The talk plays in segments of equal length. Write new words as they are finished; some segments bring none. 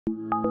All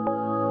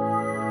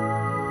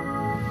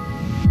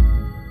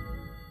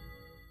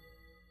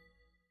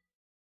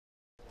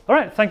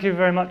right, thank you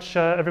very much,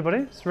 everybody.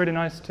 It's really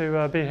nice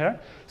to be here.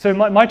 So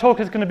my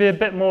talk is going to be a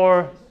bit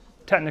more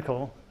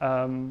technical,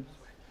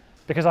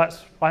 because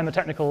I'm a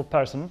technical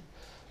person.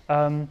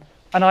 And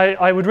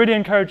I would really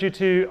encourage you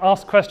to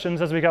ask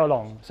questions as we go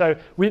along. So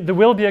there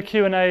will be a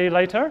Q&A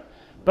later,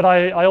 but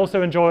I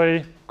also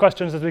enjoy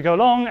questions as we go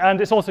along, and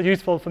it's also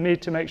useful for me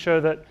to make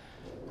sure that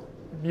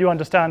you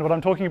understand what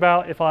I'm talking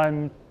about. If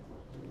I'm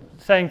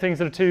saying things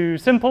that are too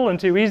simple and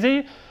too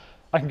easy,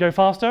 I can go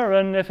faster,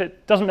 and if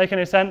it doesn't make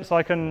any sense,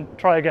 I can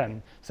try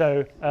again.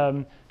 So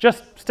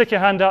just stick your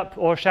hand up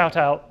or shout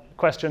out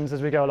questions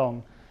as we go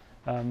along,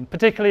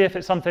 particularly if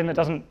it's something that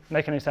doesn't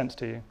make any sense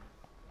to you.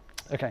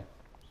 OK.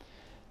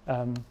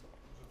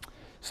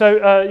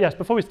 Yes,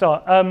 before we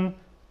start,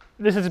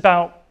 this is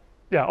about,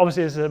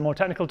 obviously this is a more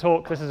technical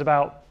talk. This is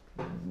about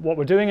what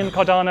we're doing in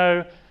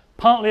Cardano,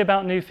 partly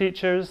about new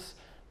features,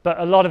 but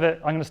a lot of it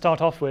I'm going to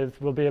start off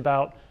with will be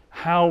about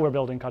how we're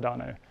building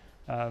Cardano.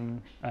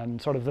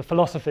 And sort of the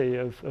philosophy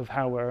of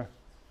how we're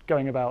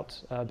going about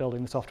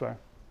building the software.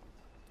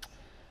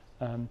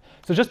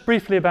 So just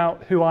briefly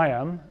about who I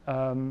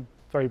am,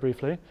 very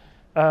briefly.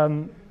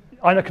 I'm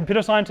a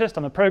computer scientist,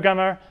 I'm a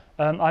programmer.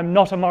 I'm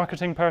not a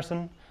marketing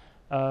person.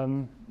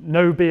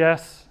 No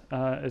BS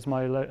is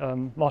my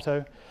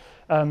motto.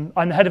 I'm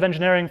the head of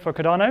engineering for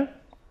Cardano.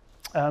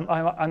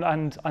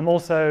 And I'm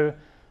also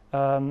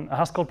a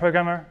Haskell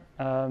programmer.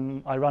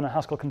 I run a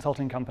Haskell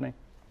consulting company.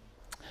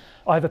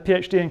 I have a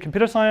PhD in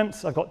computer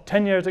science. I've got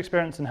 10 years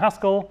experience in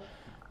Haskell.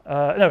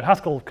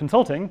 Haskell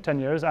consulting, 10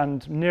 years,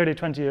 and nearly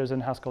 20 years in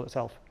Haskell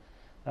itself.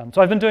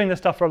 So I've been doing this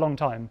stuff for a long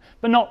time,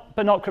 but not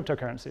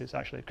cryptocurrencies,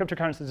 actually.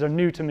 Cryptocurrencies are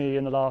new to me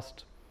in the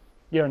last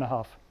year and a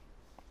half.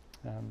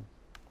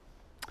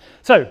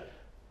 So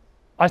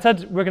I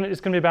said it's going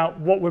to be about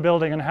what we're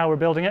building and how we're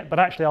building it, but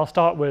actually I'll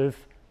start with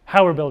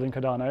how we're building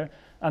Cardano,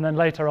 and then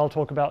later I'll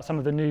talk about some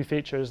of the new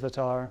features that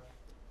are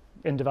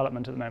in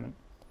development at the moment.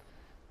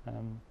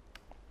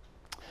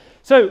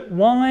 So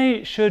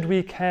why should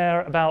we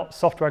care about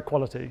software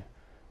quality?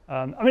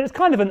 I mean, it's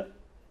kind of an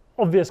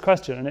obvious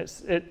question, and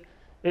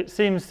it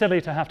seems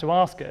silly to have to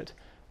ask it,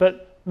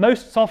 but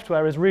most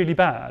software is really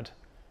bad.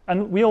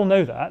 And we all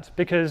know that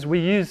because we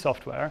use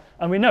software,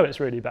 and we know it's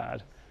really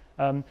bad.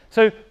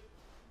 So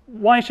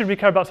why should we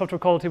care about software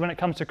quality when it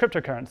comes to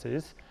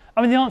cryptocurrencies?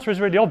 I mean, the answer is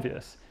really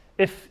obvious.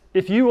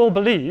 If you all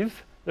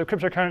believe that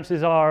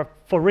cryptocurrencies are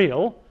for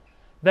real,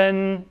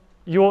 then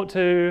you ought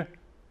to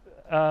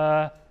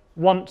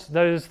want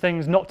those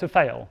things not to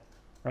fail,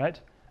 right?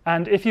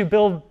 And if you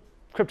build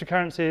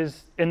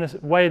cryptocurrencies in this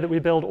way that we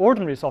build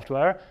ordinary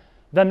software,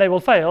 then they will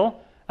fail,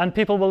 and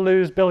people will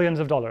lose billions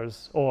of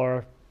dollars,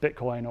 or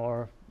Bitcoin,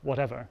 or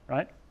whatever,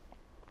 right?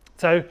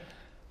 So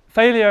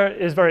failure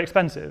is very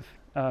expensive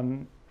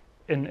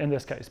in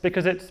this case,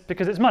 because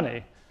it's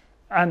money.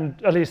 And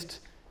at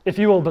least if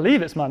you all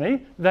believe it's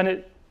money,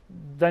 then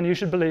you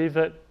should believe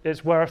that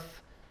it's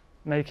worth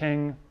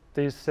making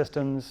these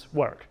systems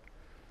work.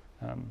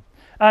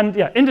 And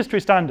yeah,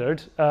 industry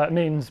standard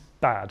means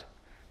bad.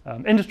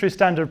 Industry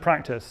standard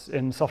practice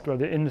in the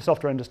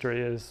software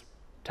industry is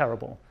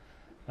terrible.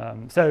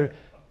 So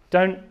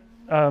don't,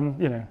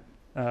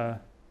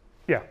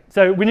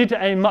 So we need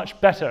to aim much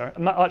better,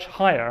 much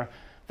higher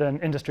than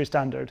industry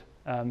standard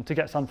to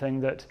get something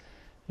that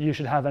you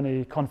should have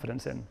any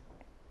confidence in.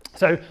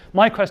 So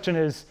my question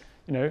is,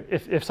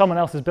 if someone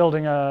else is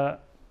building a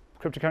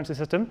cryptocurrency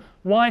system,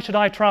 why should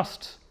I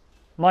trust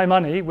my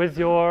money with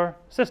your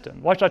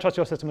system? Why should I trust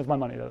your system with my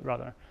money,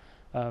 rather?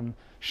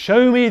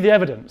 Show me the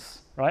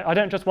evidence, right? I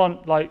don't just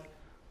want like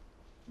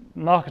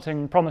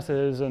marketing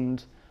promises,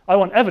 and I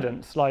want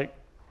evidence, like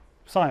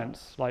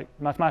science, like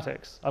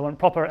mathematics. I want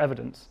proper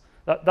evidence.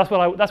 That's what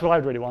I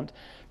would really want,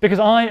 because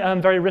I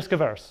am very risk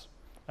averse.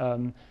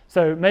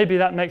 So maybe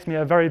that makes me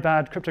a very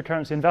bad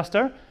cryptocurrency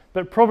investor,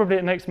 but probably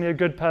it makes me a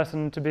good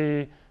person to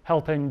be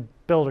helping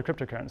build a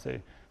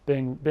cryptocurrency,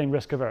 being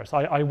risk averse.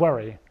 I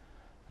worry.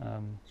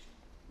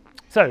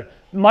 So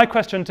my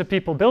question to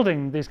people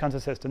building these kinds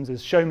of systems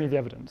is, show me the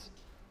evidence.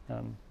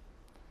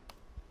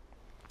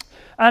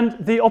 And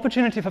the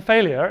opportunity for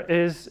failure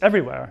is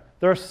everywhere.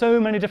 There are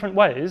so many different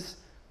ways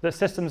that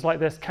systems like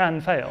this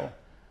can fail.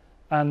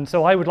 And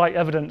so I would like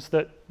evidence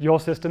that your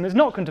system is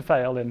not going to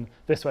fail in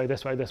this way,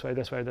 this way, this way,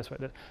 this way, this way.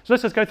 So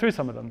let's just go through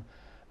some of them.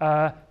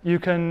 You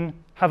can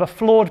have a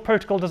flawed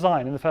protocol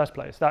design in the first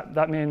place.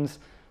 That means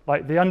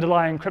like the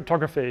underlying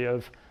cryptography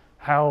of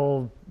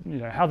how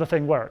the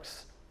thing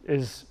works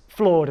is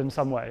flawed in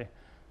some way.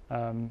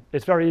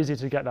 It's very easy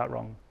to get that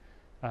wrong.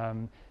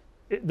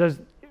 There's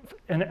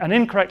an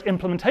incorrect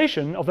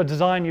implementation of the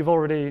design you've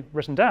already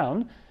written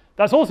down.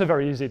 That's also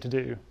very easy to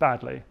do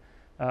badly.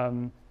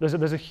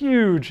 There's a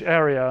huge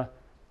area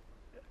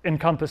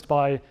encompassed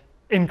by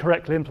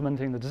incorrectly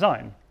implementing the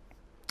design.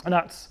 And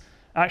that's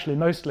actually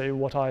mostly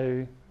what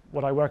I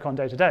work on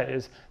day to day,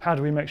 is how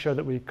do we make sure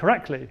that we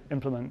correctly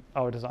implement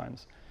our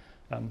designs.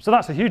 So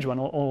that's a huge one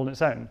all on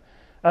its own.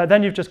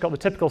 Then you've just got the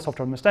typical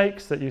software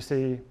mistakes that you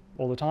see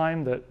all the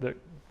time that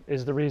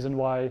is the reason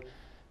why,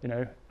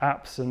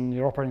 apps and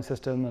your operating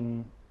system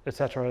and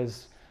etc.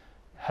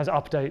 has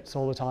updates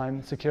all the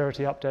time,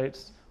 security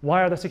updates.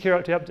 Why are there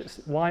security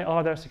updates? Why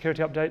are there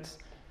security updates?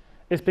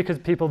 It's because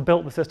people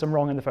built the system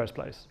wrong in the first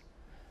place.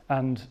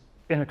 And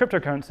in a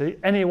cryptocurrency,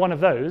 any one of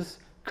those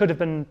could have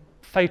been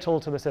fatal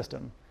to the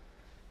system.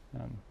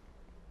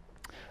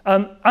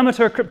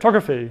 Amateur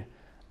cryptography.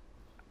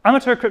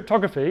 Amateur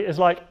cryptography is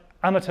like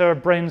amateur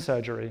brain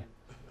surgery.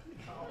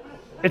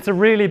 It's a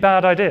really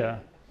bad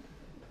idea.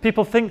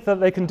 People think that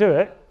they can do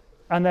it,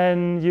 and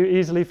then you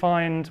easily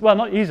find, well,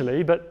 not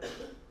easily, but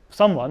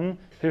someone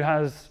who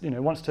has,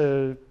 wants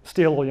to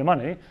steal all your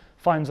money,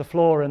 finds a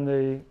flaw in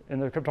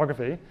the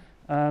cryptography,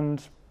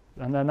 and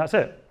then that's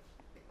it.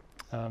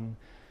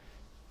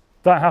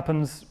 That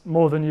happens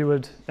more than you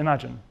would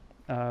imagine.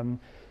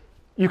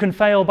 You can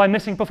fail by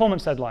missing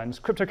performance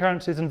deadlines.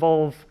 Cryptocurrencies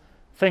involve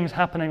things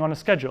happening on a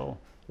schedule.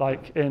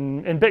 Like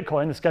in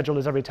Bitcoin, the schedule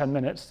is every 10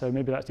 minutes, so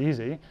maybe that's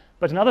easy.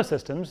 But in other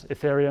systems,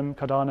 Ethereum,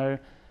 Cardano,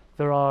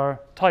 there are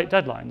tight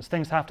deadlines.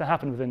 Things have to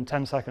happen within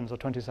 10 seconds or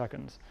 20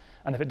 seconds.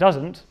 And if it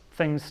doesn't,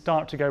 things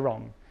start to go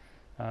wrong.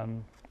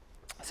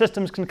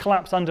 Systems can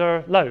collapse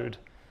under load.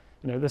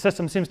 The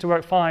system seems to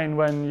work fine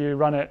when you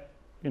run it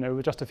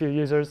with just a few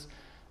users,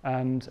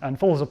 and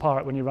falls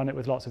apart when you run it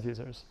with lots of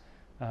users.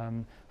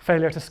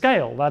 Failure to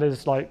scale, that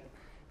is like,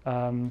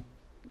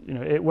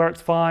 it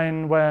works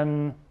fine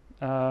when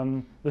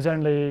there's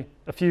only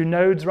a few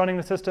nodes running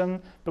the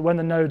system, but when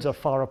the nodes are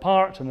far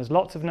apart and there's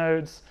lots of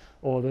nodes,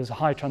 or there's a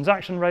high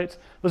transaction rate,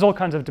 there's all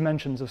kinds of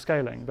dimensions of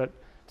scaling, but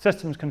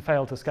systems can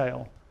fail to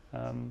scale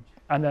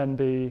and then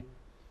be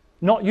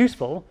not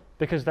useful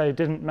because they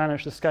didn't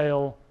manage to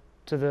scale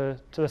to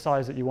the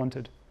size that you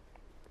wanted.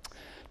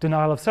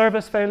 Denial of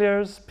service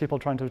failures, people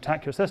trying to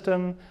attack your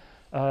system.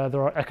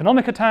 There are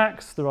economic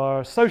attacks, there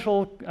are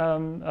social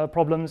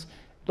problems.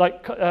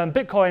 Like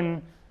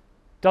Bitcoin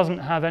doesn't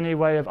have any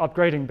way of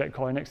upgrading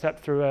Bitcoin except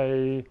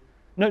through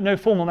no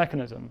formal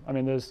mechanism. I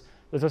mean, there's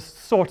a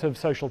sort of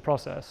social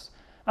process,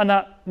 and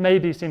that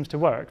maybe seems to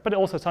work, but it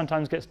also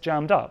sometimes gets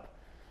jammed up.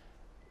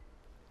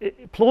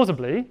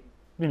 Plausibly,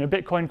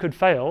 Bitcoin could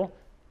fail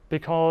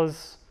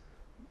because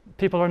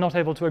people are not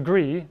able to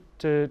agree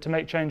to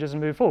make changes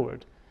and move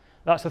forward.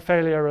 That's a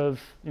failure of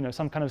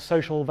some kind of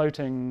social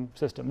voting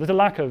system. There's a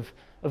lack of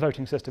a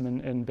voting system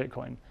in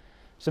Bitcoin,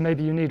 so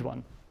maybe you need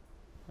one.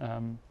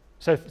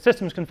 So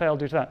systems can fail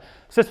due to that.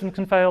 Systems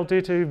can fail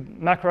due to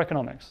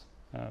macroeconomics.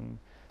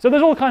 So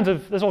there's all kinds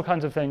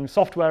of things,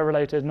 software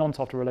related,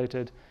 non-software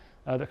related,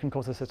 that can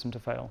cause a system to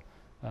fail.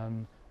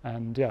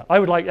 And yeah, I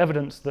would like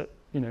evidence that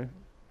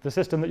the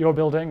system that you're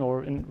building,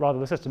 or rather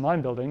the system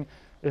I'm building,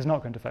 is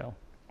not going to fail.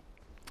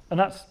 And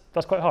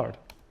that's quite hard.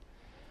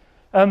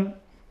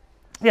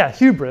 Yeah,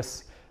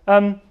 hubris.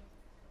 So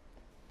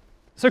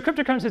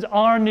cryptocurrencies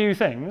are new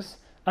things,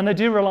 and they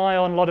do rely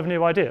on a lot of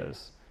new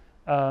ideas.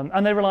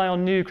 And they rely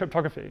on new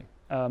cryptography,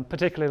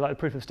 particularly like the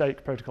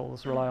proof-of-stake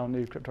protocols rely on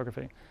new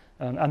cryptography.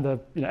 And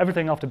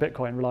everything after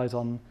Bitcoin relies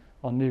on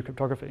new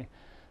cryptography.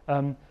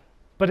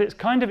 But it's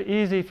kind of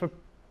easy for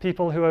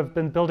people who have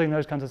been building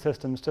those kinds of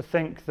systems to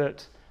think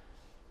that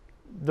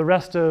the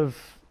rest of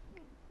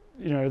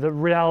the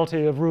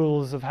reality of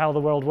rules of how the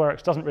world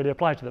works doesn't really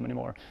apply to them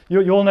anymore.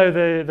 You all know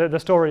the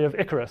story of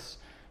Icarus,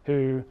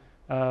 who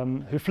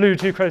flew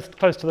too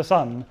close to the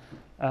sun,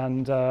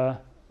 and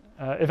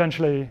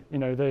eventually,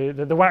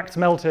 the wax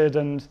melted,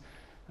 and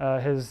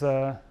his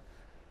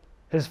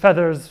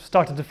feathers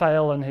started to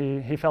fail, and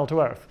he fell to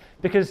earth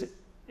because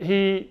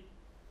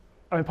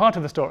part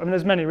of the story.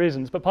 There's many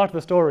reasons, but part of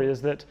the story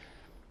is that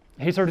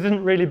he sort of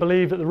didn't really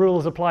believe that the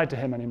rules applied to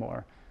him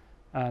anymore.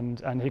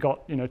 And he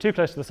got too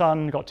close to the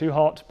sun, got too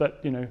hot,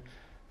 but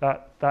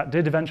that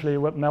did eventually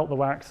melt the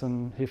wax,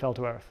 and he fell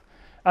to earth.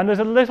 And there's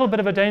a little bit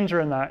of a danger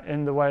in that,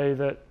 in the way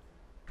that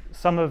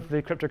some of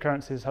the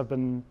cryptocurrencies have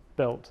been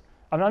built.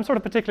 I'm sort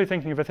of particularly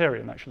thinking of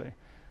Ethereum, actually.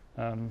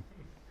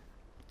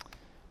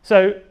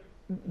 So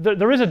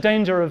there is a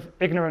danger of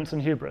ignorance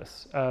and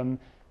hubris.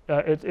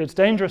 It's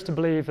dangerous to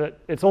believe that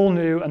it's all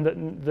new and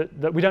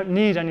that we don't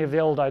need any of the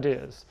old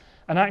ideas.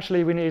 And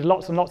actually, we need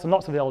lots and lots and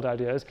lots of the old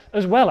ideas,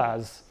 as well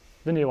as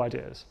the new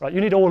ideas, right? You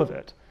need all of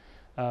it.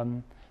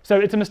 So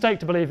it's a mistake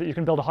to believe that you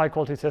can build a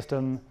high-quality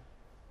system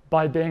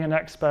by being an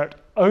expert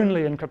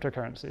only in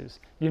cryptocurrencies.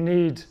 You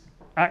need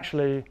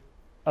actually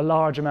a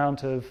large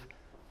amount of,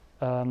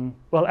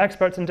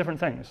 experts in different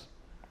things.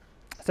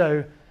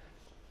 So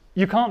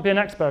you can't be an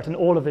expert in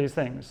all of these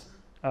things.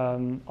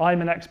 I'm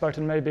an expert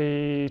in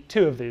maybe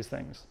 2 of these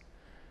things.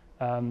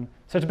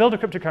 So to build a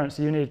cryptocurrency,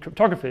 you need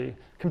cryptography,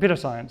 computer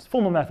science,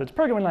 formal methods,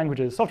 programming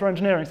languages, software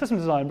engineering, system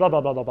design, blah, blah,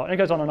 blah, blah, blah. And it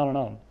goes on and on and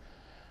on.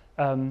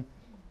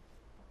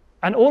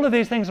 And all of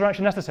these things are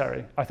actually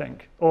necessary, I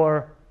think,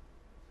 or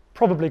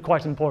probably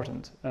quite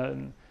important.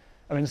 The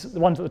ones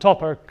at the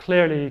top are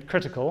clearly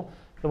critical.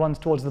 The ones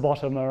towards the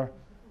bottom are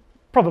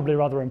probably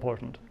rather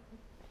important.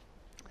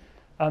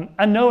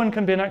 And no one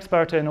can be an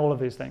expert in all of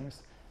these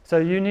things. So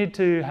you need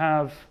to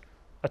have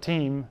a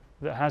team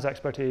that has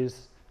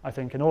expertise, I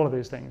think, in all of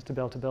these things to be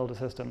able to build a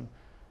system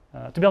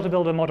to be able to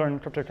build a modern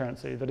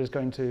cryptocurrency that is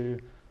going to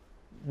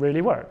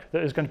really work,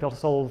 that is going to be able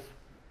to solve,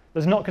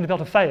 that's not going to be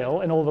able to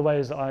fail in all the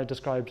ways that I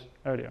described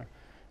earlier.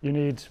 You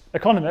need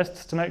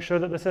economists to make sure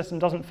that the system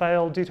doesn't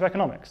fail due to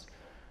economics.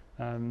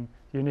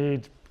 You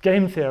need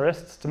game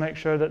theorists to make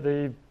sure that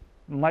the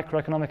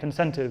microeconomic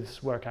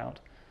incentives work out.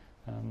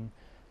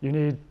 You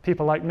need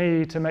people like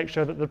me to make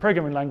sure that the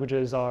programming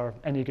languages are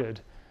any good.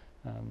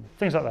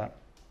 Things like that.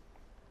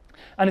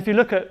 And if you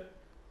look at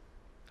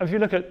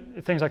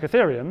things like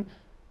Ethereum,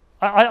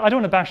 I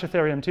don't want to bash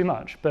Ethereum too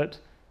much, but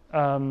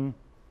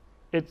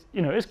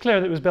it's clear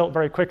that it was built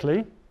very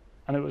quickly,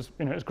 and it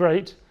was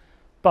great.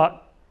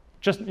 But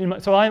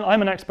so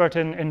I'm an expert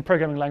in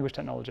programming language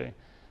technology,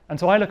 and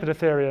so I look at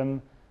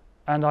Ethereum,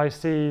 and I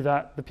see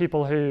that the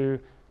people who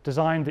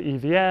designed the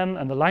EVM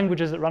and the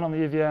languages that run on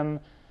the EVM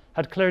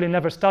had clearly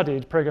never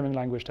studied programming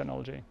language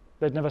technology.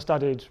 They'd never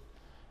studied.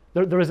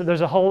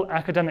 There's a whole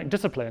academic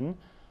discipline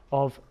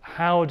of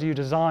how do you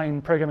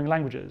design programming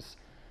languages,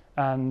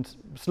 and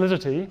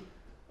Solidity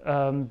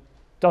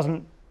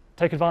doesn't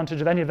take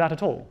advantage of any of that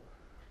at all,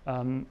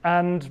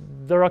 and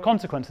there are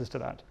consequences to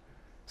that.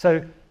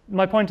 So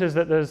my point is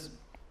that there's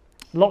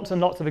lots and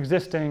lots of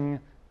existing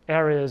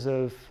areas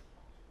of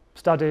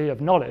study,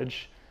 of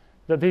knowledge,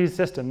 that these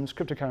systems,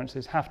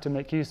 cryptocurrencies, have to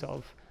make use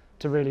of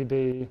to really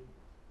be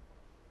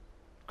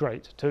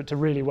great, to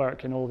really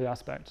work in all the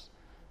aspects.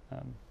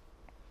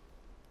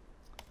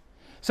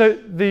 So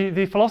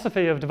the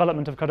philosophy of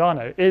development of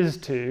Cardano is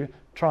to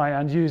try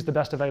and use the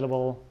best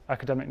available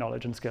academic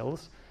knowledge and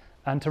skills,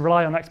 and to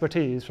rely on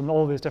expertise from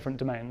all these different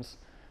domains.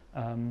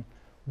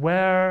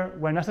 Where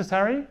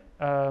necessary,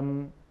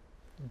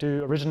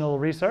 do original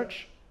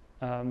research,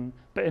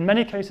 but in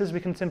many cases we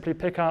can simply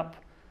pick up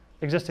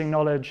existing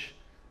knowledge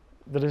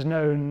that is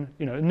known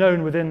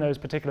within those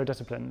particular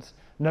disciplines,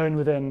 known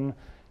within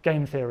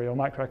game theory or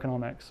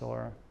microeconomics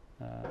or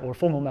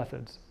formal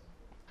methods.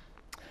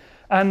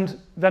 And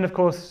then, of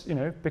course,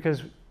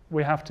 because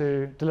we have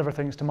to deliver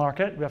things to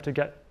market, we have to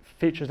get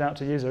features out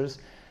to users,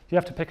 you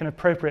have to pick an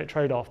appropriate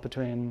trade-off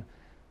between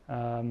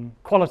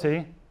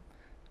quality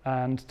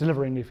and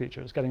delivering new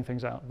features, getting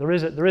things out. There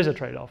is a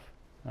trade-off,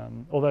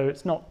 although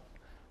it's not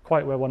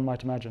quite where one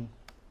might imagine.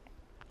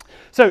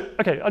 So,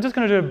 okay, I'm just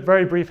going to do a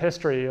very brief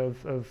history of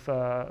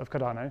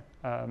Cardano.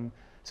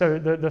 So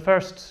the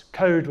first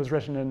code was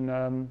written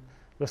in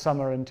the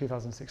summer in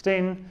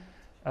 2016.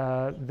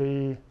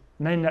 The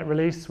mainnet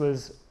release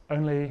was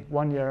only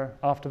 1 year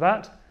after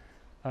that,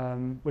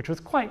 which was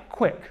quite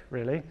quick,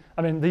 really.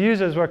 I mean, the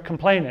users were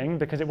complaining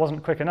because it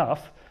wasn't quick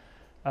enough.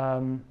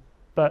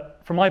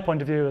 But from my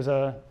point of view as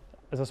a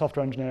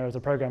software engineer, as a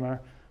programmer,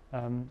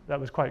 that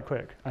was quite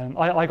quick.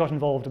 I got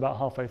involved about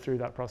halfway through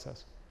that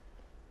process.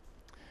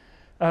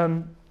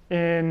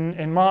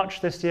 In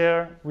March this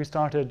year, we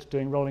started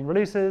doing rolling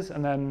releases,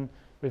 and then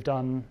we've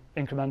done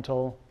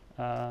incremental.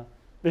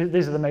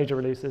 These are the major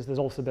releases. There's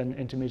also been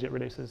intermediate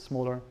releases,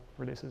 smaller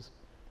releases.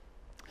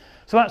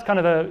 So that's kind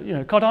of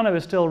Cardano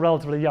is still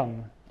relatively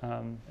young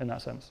in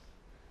that sense.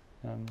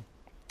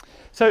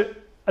 So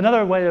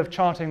another way of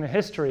charting the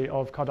history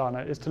of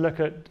Cardano is to look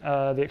at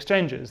the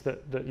exchanges that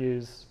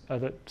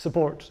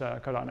support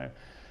Cardano.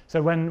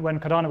 So when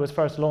Cardano was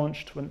first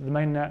launched, when the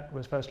mainnet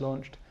was first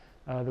launched,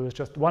 there was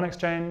just one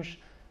exchange.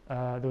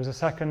 There was a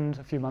second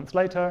a few months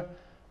later.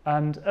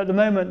 And at the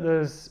moment,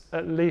 there's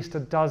at least a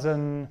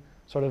dozen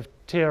sort of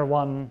tier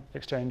 1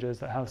 exchanges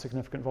that have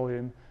significant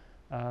volume.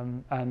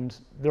 And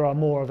there are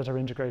more that are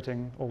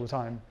integrating all the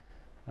time.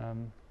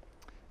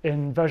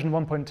 In version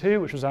 1.2,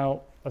 which was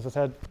out, as I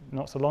said,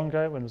 not so long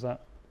ago, when was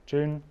that?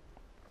 June?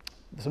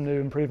 Some new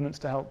improvements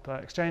to help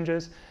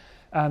exchanges.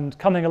 And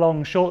coming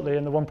along shortly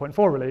in the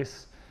 1.4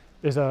 release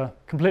is a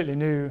completely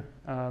new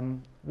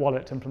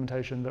wallet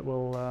implementation that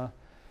will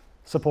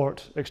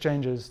support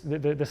exchanges,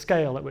 the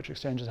scale at which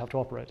exchanges have to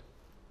operate.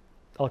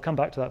 I'll come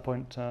back to that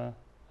point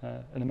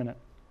in a minute.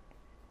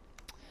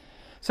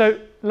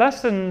 So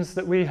lessons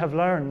that we have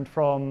learned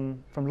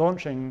from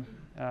launching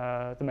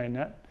the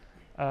mainnet.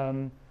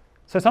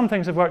 So some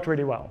things have worked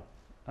really well.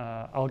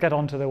 I'll get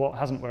on to what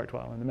hasn't worked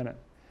well in a minute.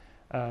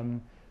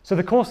 So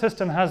the core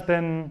system has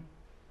been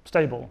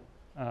stable.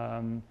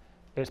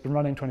 It's been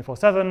running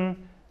 24/7.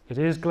 It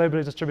is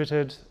globally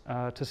distributed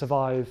to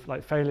survive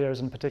like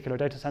failures in particular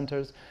data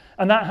centers.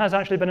 And that has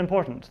actually been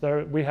important.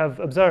 We have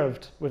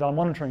observed with our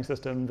monitoring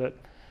system that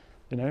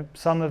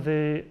some of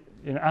the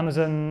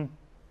Amazon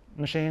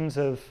machines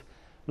have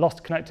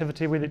lost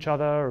connectivity with each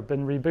other or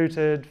been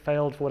rebooted,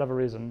 failed for whatever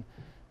reason.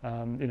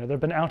 There have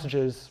been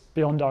outages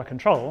beyond our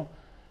control,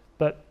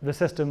 but the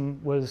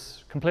system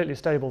was completely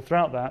stable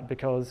throughout that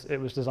because it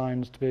was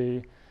designed to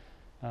be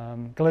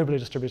globally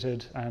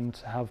distributed and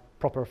have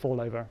proper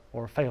failover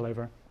or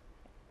failover.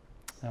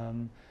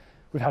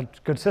 We've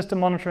had good system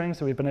monitoring,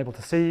 so we've been able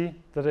to see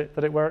that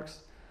it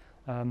works.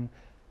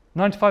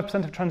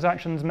 95% of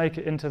transactions make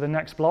it into the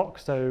next block,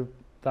 so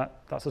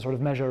that's a sort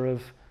of measure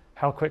of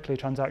how quickly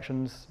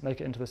transactions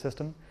make it into the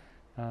system.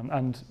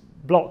 And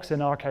blocks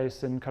in our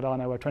case in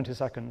Cardano are 20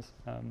 seconds,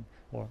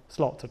 or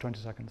slots are 20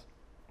 seconds.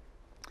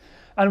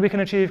 And we can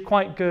achieve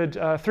quite good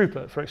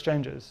throughput for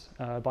exchanges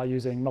by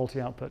using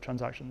multi-output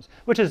transactions,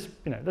 which is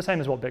the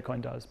same as what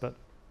Bitcoin does, but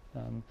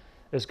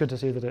it's good to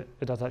see that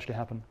it does actually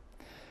happen.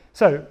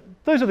 So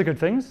those are the good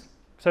things.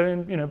 So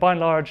by and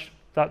large,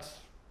 that's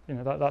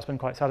been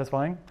quite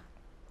satisfying.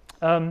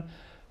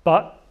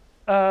 But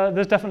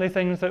there's definitely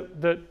things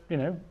that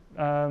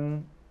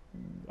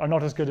are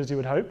not as good as you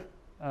would hope.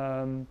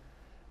 And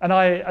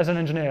I, as an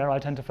engineer, I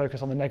tend to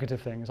focus on the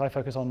negative things. I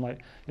focus on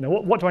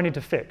what do I need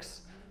to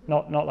fix,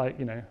 not like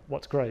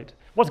what's great.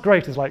 What's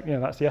great is like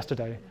that's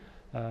yesterday.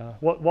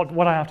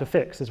 What I have to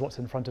fix is what's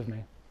in front of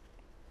me.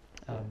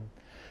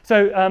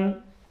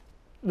 So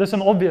there's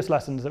some obvious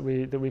lessons that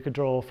we could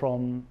draw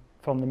from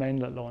the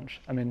mainnet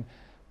launch. I mean,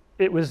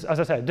 it was, as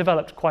I said,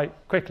 developed quite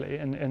quickly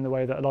in the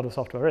way that a lot of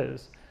software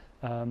is.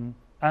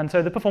 And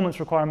so the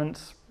performance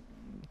requirements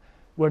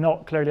were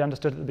not clearly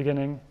understood at the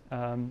beginning.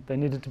 They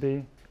needed to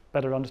be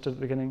better understood at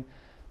the beginning.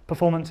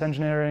 Performance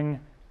engineering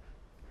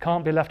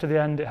can't be left to the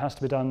end. It has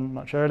to be done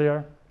much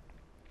earlier.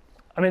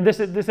 I mean, this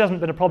hasn't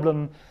been a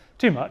problem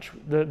too much.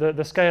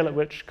 The scale at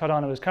which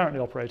Cardano is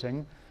currently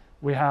operating,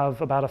 we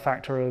have about a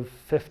factor of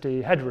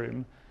 50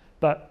 headroom.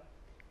 But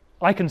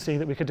I can see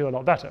that we could do a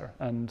lot better.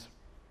 And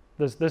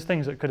there's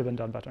things that could have been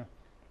done better.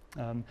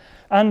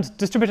 And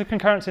distributed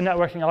concurrency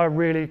networking are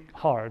really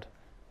hard.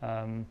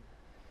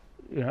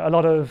 A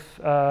lot of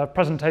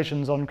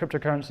presentations on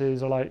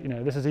cryptocurrencies are like,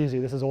 this is easy,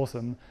 this is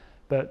awesome,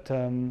 but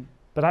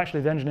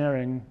actually the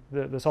engineering,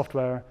 the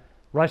software,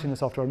 writing the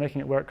software,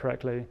 making it work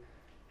correctly,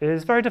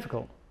 is very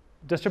difficult.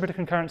 Distributed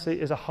concurrency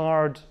is a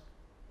hard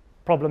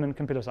problem in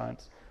computer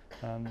science.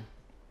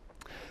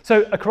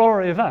 So a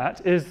corollary of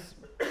that is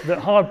that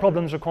hard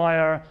problems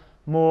require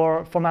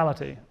more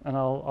formality, and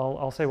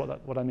I'll say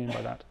what I mean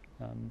by that.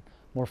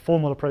 More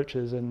formal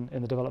approaches in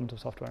the development of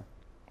software.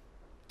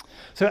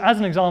 So as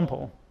an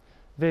example,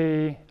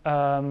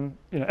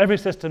 every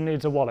system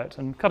needs a wallet,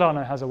 and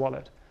Cardano has a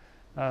wallet.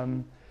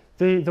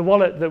 The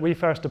wallet that we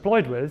first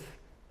deployed with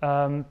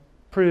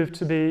proved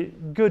to be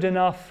good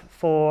enough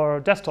for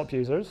desktop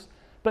users,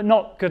 but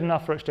not good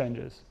enough for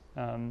exchanges.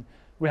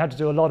 We had to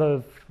do a lot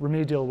of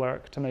remedial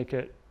work to make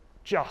it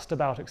just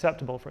about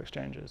acceptable for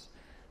exchanges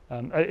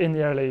in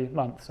the early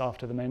months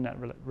after the mainnet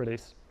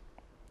release.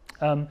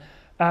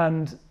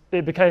 And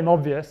it became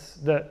obvious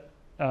that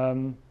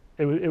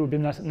it would be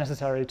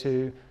necessary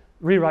to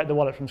rewrite the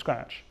wallet from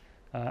scratch.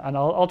 And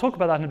I'll talk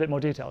about that in a bit more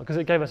detail, because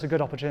it gave us a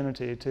good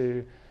opportunity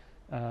to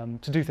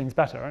do things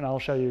better, and I'll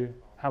show you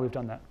how we've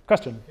done that.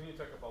 Question? Can you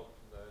talk about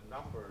the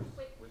numbers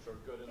which are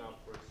good enough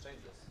for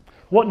exchanges?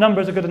 What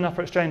numbers are good enough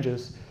for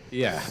exchanges?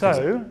 Yeah.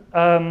 So,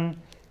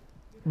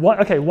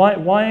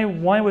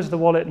 why was the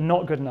wallet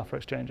not good enough for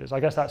exchanges? I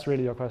guess that's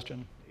really your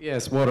question.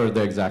 Yes, what are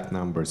the exact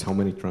numbers? How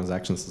many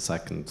transactions a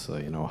second?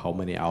 How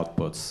many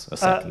outputs a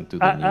second do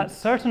they need? At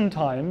certain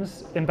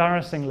times,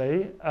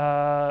 embarrassingly,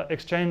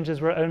 exchanges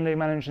were only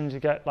managing to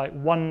get like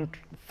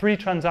 3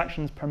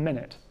 transactions per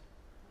minute,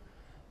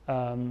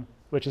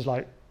 which is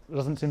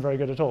doesn't seem very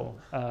good at all.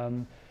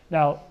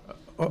 Now,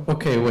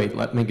 okay, wait,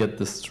 let me get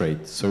this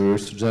straight. So you're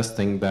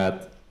suggesting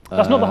that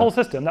that's not the whole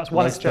system. That's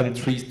one less exchange.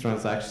 Than 3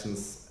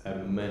 transactions a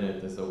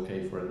minute is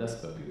okay for a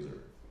desktop user.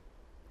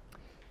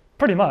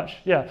 Pretty much,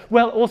 yeah.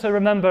 Well, also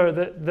remember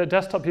that the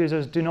desktop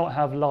users do not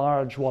have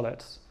large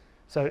wallets.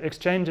 So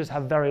exchanges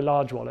have very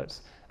large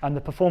wallets, and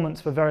the performance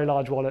for very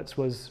large wallets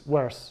was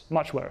worse,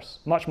 much worse,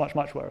 much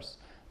worse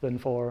than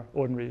for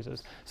ordinary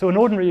users. So an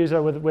ordinary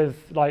user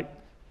with 10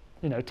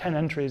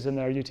 entries in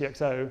their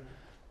UTXO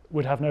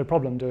would have no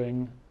problem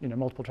doing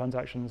multiple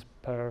transactions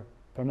per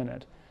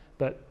minute.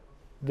 But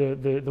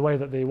the way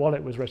that the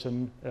wallet was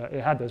written,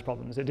 it had those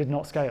problems. It did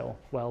not scale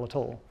well at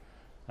all.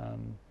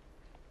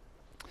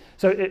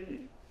 So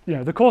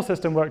the core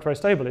system worked very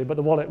stably, but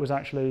the wallet was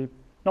actually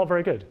not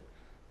very good.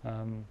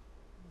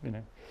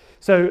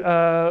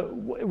 So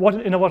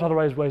what other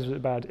ways was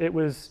it bad? It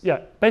was,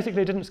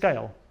 basically it didn't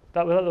scale.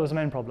 That was the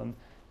main problem.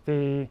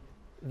 The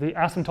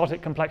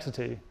asymptotic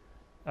complexity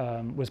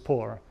was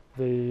poor.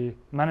 The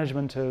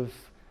management of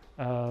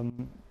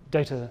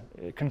data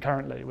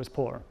concurrently was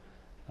poor.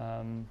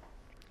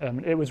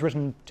 It was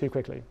written too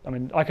quickly. I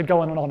mean, I could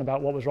go on and on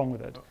about what was wrong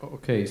with it.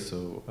 Okay,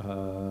 so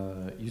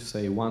you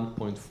say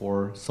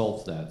 1.4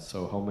 solves that.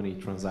 So how many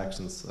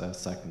transactions a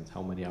second,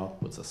 how many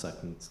outputs a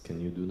second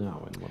can you do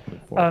now in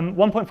 1.4?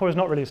 1.4 is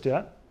not released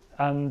yet,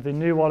 and the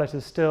new wallet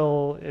is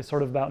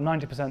sort of about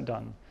 90%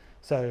 done.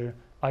 So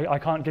I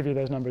can't give you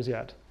those numbers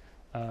yet,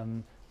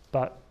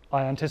 but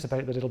I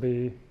anticipate that it'll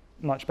be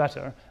much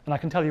better, and I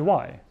can tell you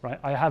why. Right?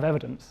 I have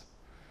evidence.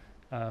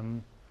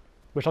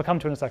 Which I'll come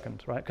to in a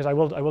second, right? Because I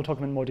will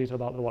talk in more detail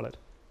about the wallet.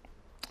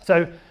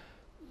 So,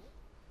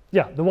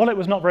 the wallet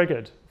was not very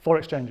good for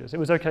exchanges. It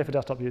was okay for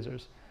desktop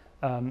users.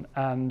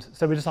 And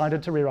so we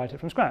decided to rewrite it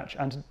from scratch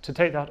and to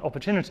take that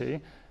opportunity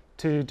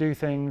to do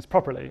things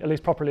properly, at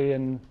least properly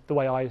in the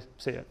way I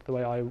see it, the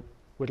way I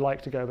would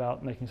like to go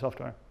about making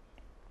software.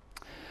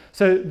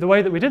 So the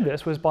way that we did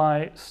this was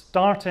by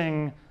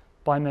starting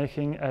by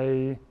making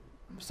a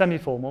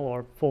semi-formal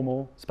or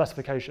formal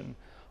specification.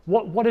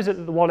 What is it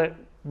that the wallet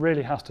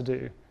really has to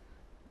do?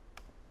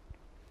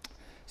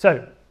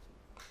 So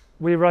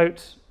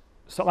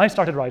I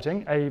started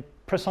writing a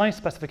precise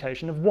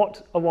specification of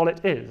what a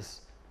wallet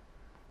is.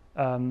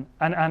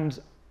 And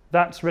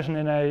that's written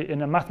in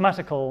a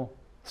mathematical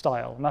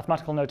style,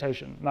 mathematical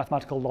notation,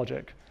 mathematical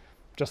logic,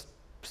 just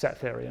set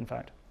theory, in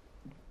fact.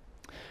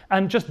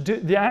 And just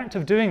the act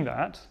of doing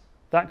that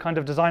kind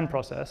of design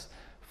process,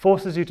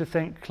 forces you to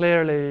think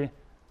clearly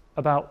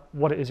about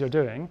what it is you're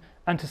doing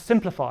and to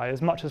simplify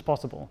as much as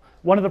possible.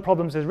 One of the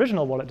problems with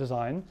original wallet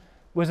design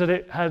was that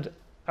it had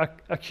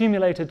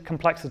accumulated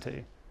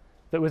complexity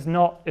that was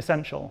not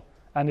essential.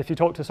 And if you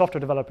talk to software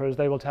developers,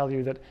 they will tell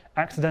you that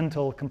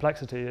accidental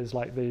complexity is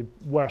like the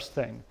worst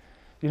thing.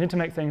 You need to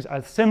make things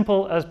as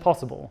simple as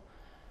possible.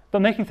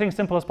 But making things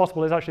simple as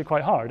possible is actually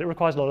quite hard. It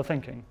requires a lot of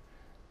thinking.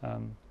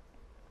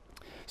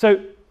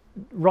 So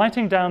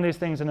writing down these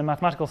things in a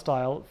mathematical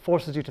style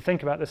forces you to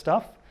think about this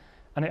stuff,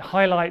 and it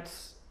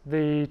highlights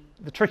the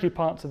tricky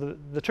parts of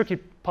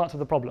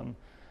the problem,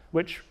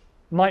 which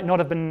might not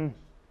have been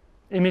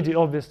immediately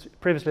obvious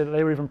previously that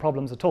they were even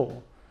problems at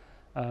all.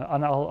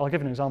 And I'll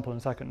give an example in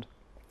a second.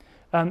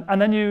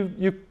 And then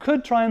you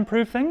could try and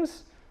prove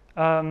things,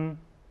 and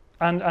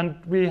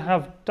we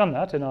have done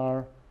that in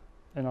our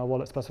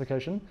wallet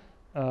specification.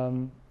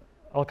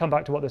 I'll come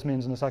back to what this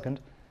means in a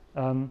second.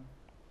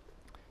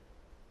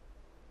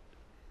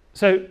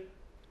 So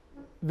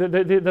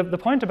the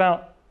point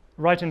about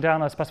writing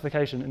down a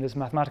specification in this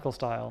mathematical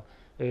style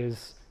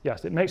is,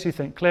 yes, it makes you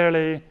think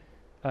clearly.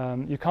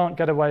 You can't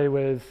get away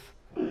with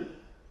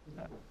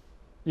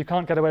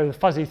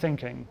fuzzy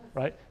thinking,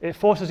 right? It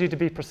forces you to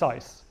be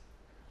precise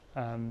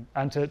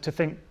and to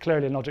think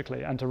clearly and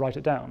logically and to write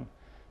it down.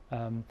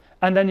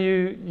 And then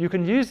you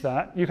can use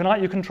that. You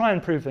can try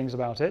and prove things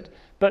about it,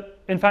 but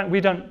in fact we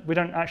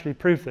don't actually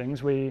prove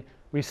things. We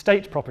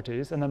state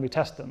properties and then we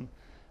test them.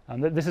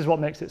 This is what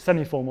makes it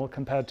semi-formal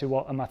compared to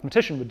what a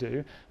mathematician would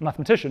do. A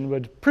mathematician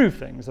would prove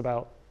things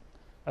about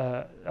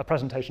a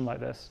presentation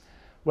like this,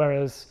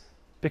 whereas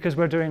because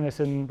we're doing this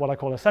in what I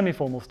call a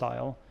semi-formal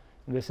style,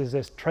 this is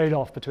this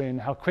trade-off between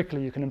how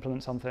quickly you can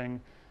implement something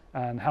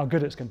and how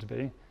good it's going to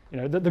be.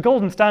 The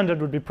golden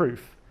standard would be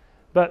proof,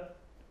 but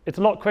it's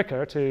a lot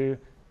quicker to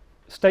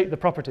state the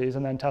properties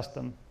and then test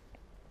them.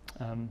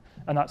 And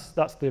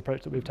that's the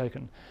approach that we've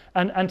taken.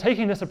 And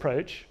taking this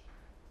approach,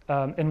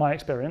 in my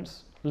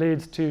experience,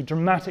 leads to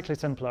dramatically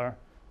simpler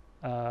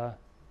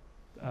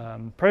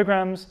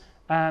programs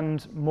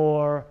and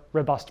more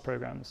robust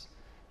programs.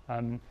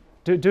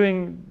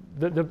 Doing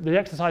the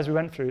exercise we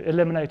went through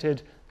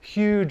eliminated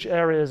huge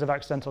areas of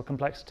accidental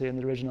complexity in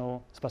the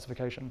original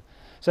specification.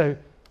 So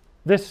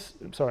this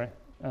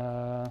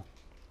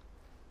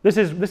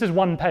is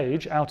one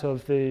page out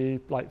of the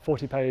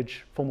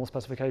 40-page formal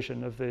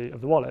specification of the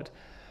wallet,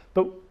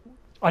 but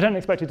I don't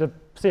expect you to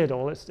see it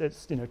all.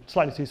 It's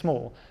slightly too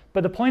small.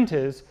 But the point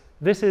is,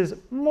 this is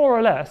more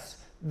or less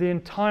the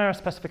entire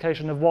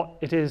specification of what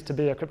it is to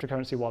be a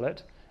cryptocurrency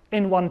wallet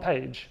in one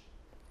page.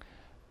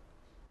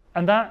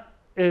 And that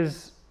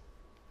is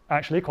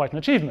actually quite an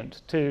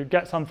achievement, to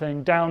get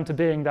something down to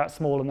being that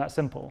small and that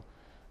simple,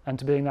 and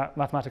to being that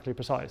mathematically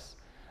precise.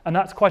 And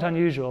that's quite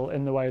unusual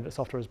in the way that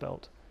software is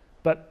built.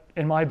 But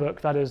in my book,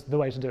 that is the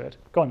way to do it.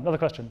 Go on, another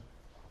question.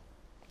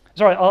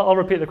 Sorry, I'll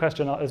repeat the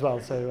question as well.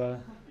 So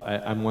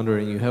I'm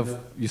wondering,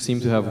 you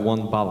seem to have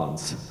one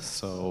balance,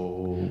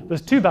 so...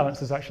 There's two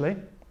balances, actually.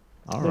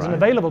 There's an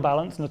available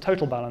balance and a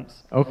total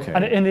balance. Okay.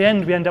 And in the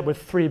end, we end up with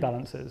 3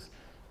 balances.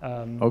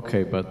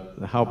 Okay, but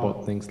how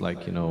about things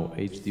like,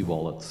 HD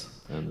wallets?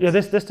 Yeah,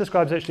 this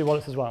describes HD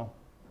wallets as well.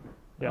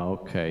 Yeah.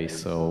 Okay,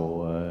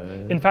 so...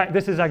 in fact,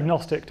 this is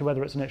agnostic to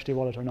whether it's an HD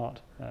wallet or not.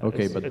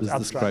 Okay, but this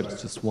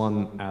describes just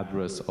one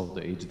address of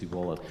the HD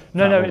wallet.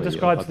 No, it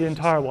describes the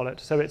entire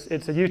wallet. So it's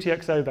a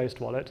UTXO-based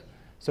wallet.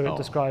 So it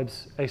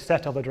describes a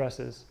set of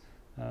addresses.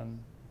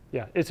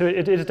 Yeah, it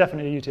is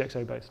definitely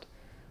UTXO-based.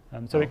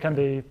 So it can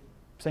be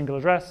single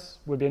address,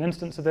 would be an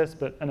instance of this,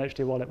 but an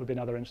HD wallet would be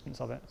another instance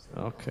of it.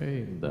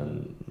 Okay,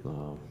 then...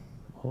 well,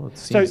 it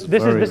so seems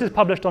this is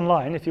published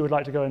online if you would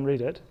like to go and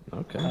read it.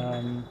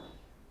 Okay.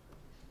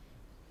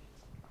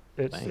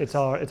 It's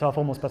our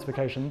formal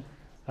specification,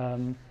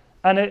 and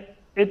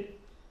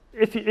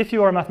if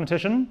you are a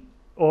mathematician,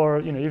 or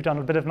you've done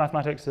a bit of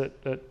mathematics at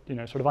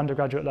sort of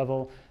undergraduate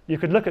level, you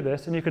could look at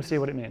this and you could see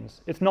what it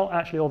means. It's not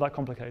actually all that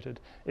complicated.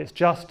 It's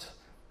just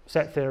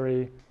set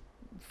theory,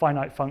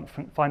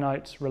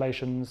 finite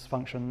relations,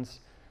 functions,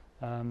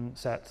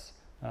 sets.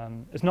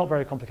 It's not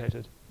very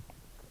complicated.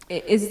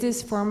 Is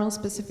this formal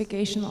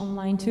specification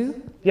online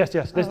too? Yes.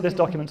 This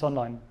document's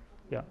online.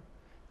 Yeah,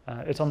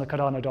 it's on the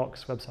Cardano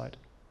docs website.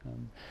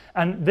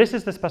 And this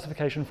is the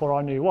specification for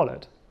our new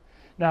wallet.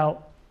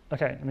 Now,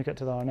 okay, let me get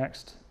to our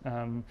next.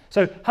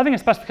 So having a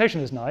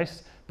specification is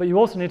nice, but you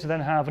also need to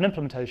then have an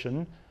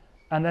implementation,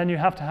 and then you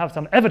have to have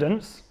some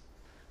evidence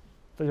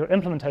that your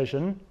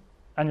implementation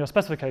and your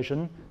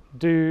specification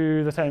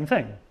do the same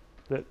thing,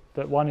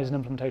 that one is an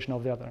implementation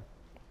of the other.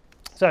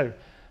 So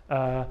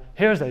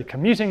here's a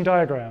commuting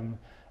diagram.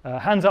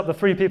 Hands up the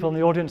 3 people in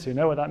the audience who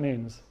know what that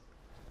means.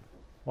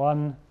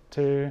 1,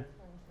 2,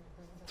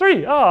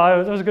 3.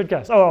 Oh, that was a good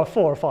guess. Oh,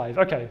 4 or 5.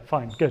 Okay,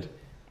 fine, good.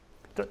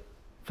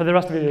 For the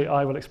rest of you,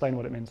 I will explain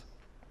what it means.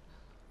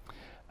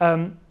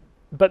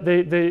 But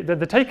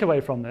the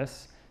takeaway from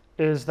this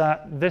is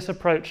that this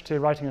approach to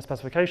writing a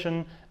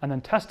specification and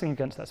then testing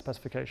against that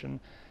specification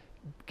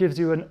gives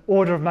you an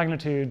order of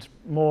magnitude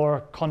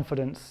more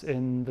confidence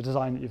in the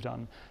design that you've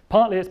done.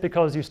 Partly it's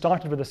because you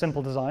started with a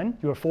simple design.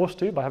 You were forced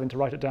to by having to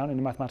write it down in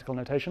a mathematical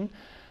notation.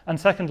 And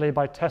secondly,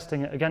 by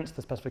testing it against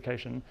the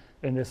specification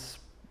in this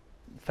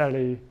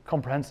fairly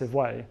comprehensive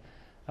way,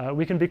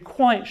 we can be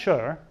quite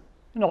sure,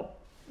 not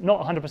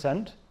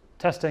 100%.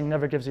 Testing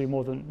never gives you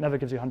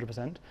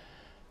 100%.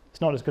 It's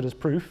not as good as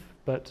proof,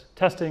 but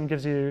testing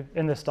gives you,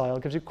 in this style,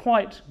 gives you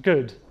quite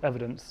good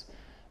evidence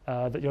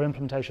that your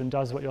implementation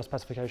does what your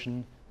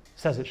specification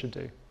says it should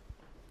do.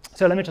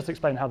 So let me just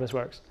explain how this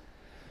works.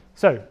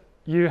 So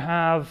you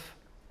have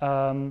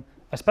a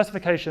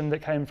specification that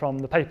came from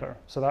the paper.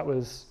 So that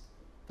was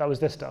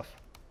this stuff.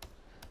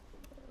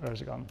 Where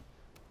has it gone?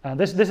 And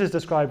this is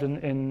described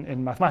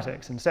in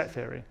mathematics, in set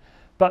theory.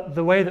 But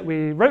the way that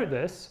we wrote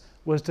this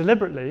was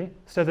deliberately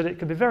so that it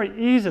could be very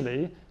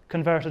easily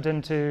converted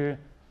into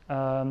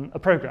a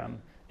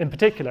program. In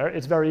particular,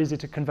 it's very easy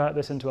to convert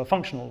this into a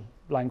functional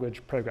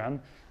language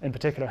program, in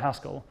particular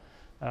Haskell,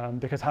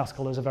 because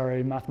Haskell is a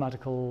very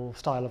mathematical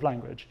style of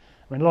language.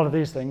 I mean, a lot of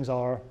these things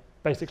are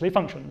basically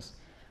functions.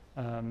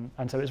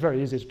 And so it's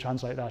very easy to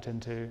translate that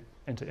into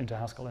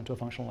Haskell, into a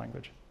functional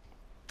language.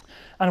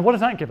 And what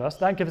does that give us?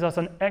 That gives us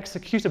an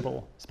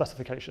executable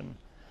specification,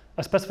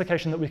 a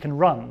specification that we can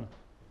run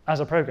as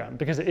a program,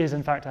 because it is,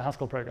 in fact, a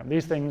Haskell program.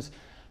 These things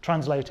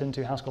translate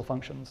into Haskell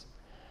functions.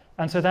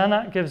 And so then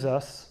that gives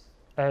us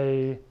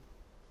a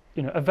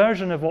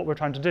version of what we're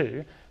trying to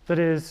do that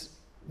is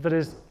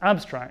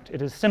abstract.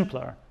 It is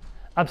simpler.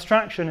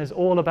 Abstraction is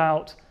all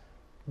about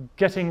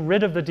getting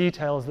rid of the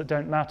details that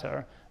don't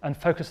matter and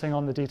focusing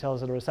on the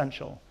details that are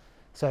essential.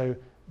 So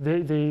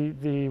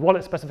the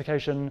wallet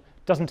specification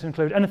doesn't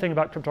include anything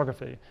about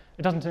cryptography.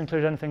 It doesn't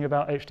include anything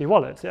about HD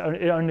wallets.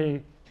 It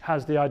only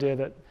has the idea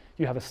that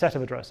you have a set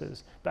of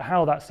addresses, but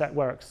how that set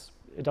works,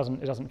 it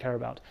doesn't care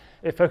about.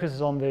 It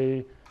focuses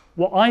on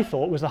what I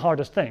thought was the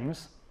hardest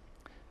things,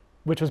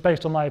 which was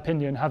based on my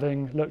opinion,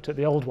 having looked at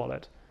the old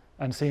wallet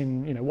and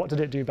seen, what did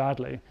it do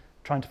badly,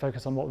 trying to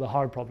focus on what were the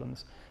hard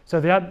problems. So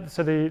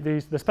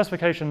the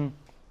specification,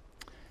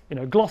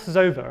 glosses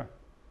over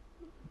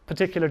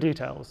particular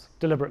details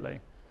deliberately.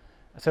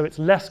 So it's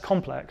less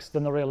complex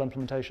than the real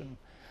implementation.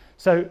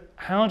 So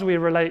how do we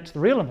relate the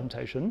real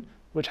implementation,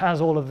 which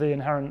has all of the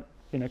inherent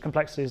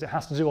complexities, it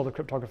has to do all the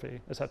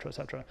cryptography, et cetera, et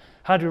cetera.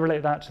 How do we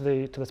relate that to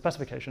the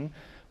specification?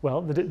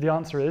 Well, the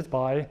answer is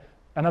by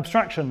an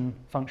abstraction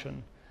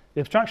function. The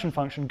abstraction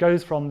function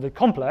goes from the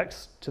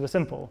complex to the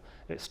simple.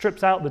 It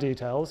strips out the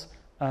details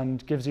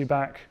and gives you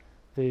back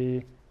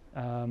the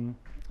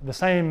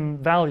same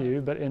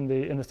value, but in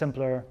the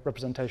simpler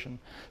representation.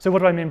 So what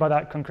do I mean by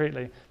that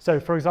concretely?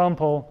 So for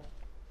example,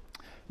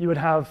 you would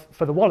have,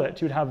 for the wallet,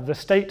 you would have the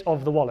state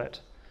of the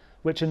wallet,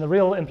 which in the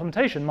real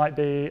implementation might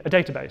be a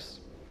database,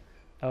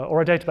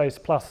 or a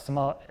database plus some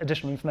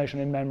additional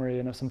information in memory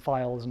and some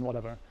files and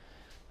whatever.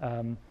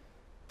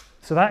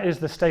 So that is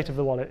the state of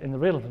the wallet in the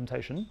real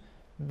implementation.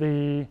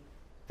 The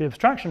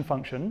abstraction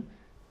function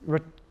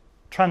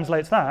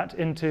translates that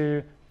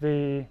into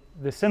the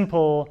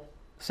simple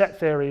set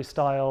theory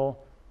style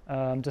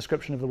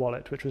description of the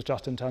wallet, which was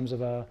just in terms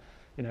of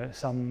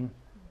some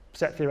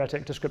set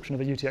theoretic description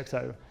of a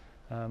UTXO.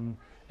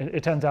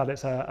 It turns out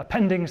it's a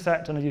pending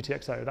set and a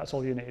UTXO. That's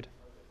all you need.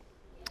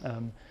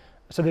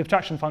 So the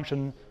abstraction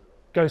function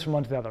goes from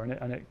one to the other,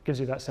 and it gives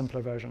you that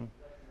simpler version.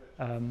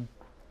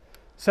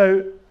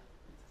 So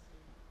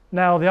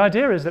now the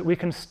idea is that we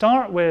can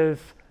start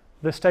with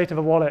the state of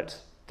a wallet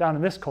down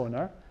in this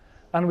corner,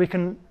 and we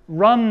can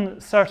run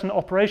certain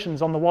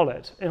operations on the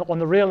wallet, on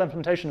the real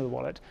implementation of the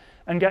wallet,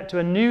 and get to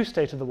a new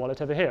state of the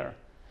wallet over here.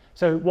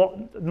 So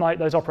what might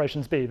those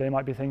operations be? They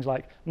might be things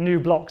like new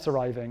blocks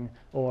arriving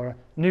or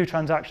new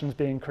transactions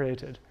being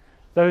created.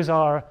 Those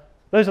are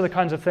the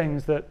kinds of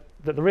things that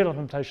the real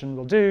implementation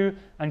will do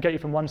and get you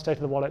from one state of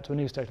the wallet to a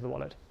new state of the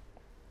wallet.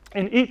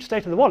 In each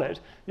state of the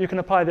wallet, you can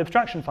apply the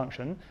abstraction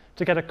function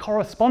to get a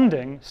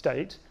corresponding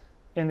state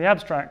in the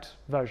abstract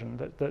version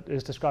that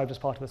is described as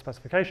part of the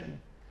specification.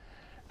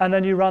 And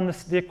then you run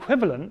the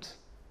equivalent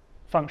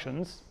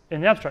functions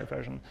in the abstract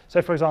version.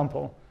 So for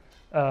example,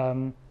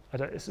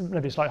 it's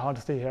maybe slightly hard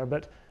to see here,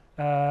 but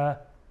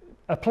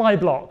apply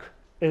block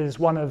is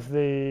one of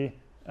the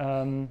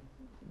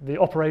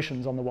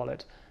operations on the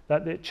wallet.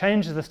 That it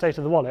changes the state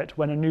of the wallet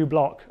when a new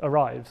block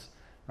arrives.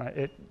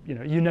 Right?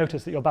 You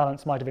notice that your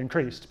balance might have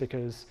increased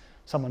because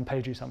someone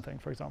paid you something,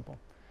 for example.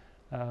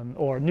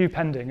 Or new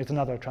pending is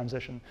another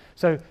transition.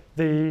 So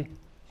the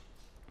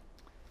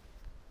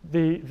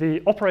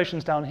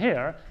operations down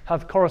here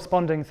have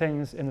corresponding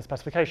things in the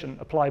specification: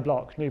 apply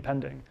block, new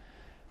pending.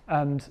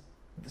 And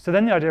so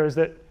then the idea is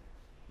that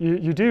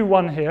you do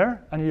one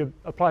here, and you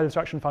apply the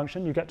abstraction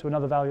function, you get to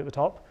another value at the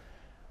top,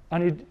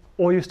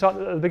 or you start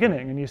at the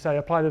beginning and you say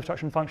apply the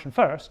abstraction function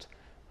first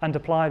and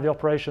apply the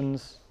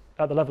operations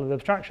at the level of the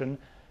abstraction,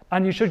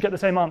 and you should get the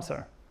same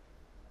answer.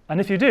 And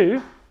if you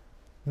do,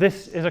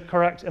 this is a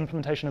correct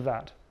implementation of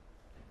that,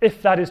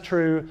 if that is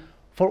true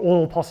for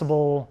all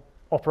possible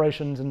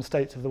operations and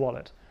states of the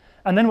wallet.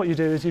 And then what you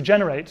do is you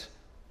generate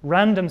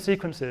random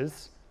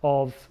sequences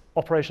of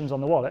operations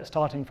on the wallet,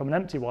 starting from an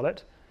empty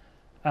wallet,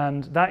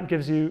 and that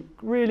gives you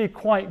really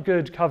quite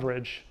good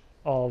coverage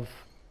of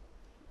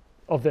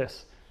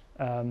this.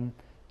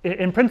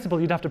 In principle,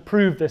 you'd have to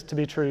prove this to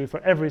be true for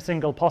every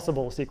single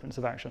possible sequence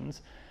of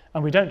actions,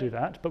 and we don't do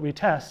that, but we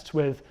test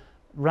with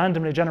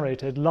randomly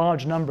generated,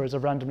 large numbers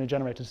of randomly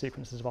generated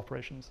sequences of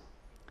operations.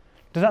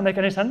 Does that make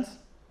any sense?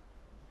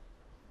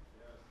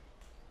 Yes.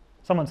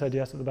 Someone said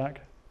yes at the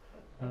back.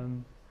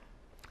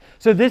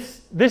 So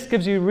this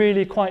gives you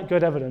really quite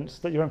good evidence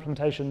that your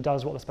implementation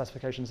does what the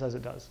specification says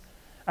it does.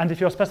 And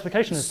if your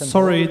specification is simple...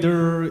 Sorry,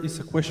 there is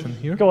a question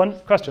here. Go on,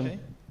 question. Okay.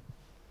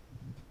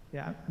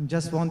 Yeah, I'm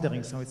just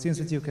wondering, so it seems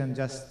that you can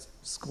just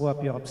screw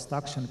up your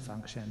abstraction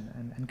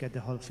function and get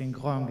the whole thing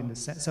wrong in the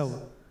sense.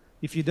 So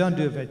if you don't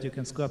do that, you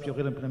can screw up your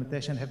real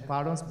implementation, have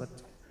problems, but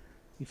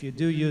if you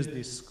do use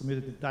this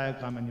commutative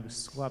diagram and you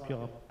screw up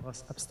your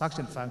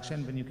abstraction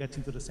function, then you get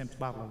into the same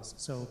problems.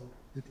 So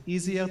is it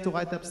easier to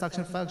write the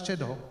abstraction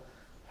function, or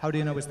how do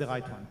you know it's the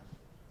right one?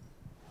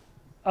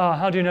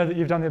 How do you know that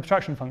you've done the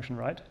abstraction function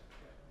right?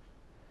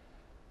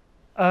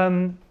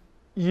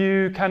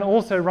 You can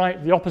also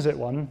write the opposite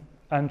one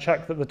and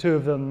check that the two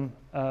of them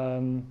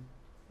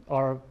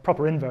are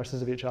proper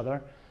inverses of each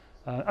other.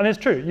 And it's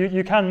true,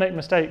 you can make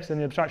mistakes in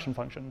the abstraction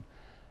function.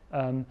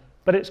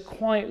 But it's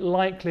quite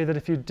likely that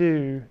if you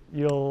do,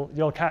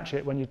 you'll catch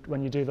it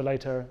when you do the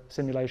later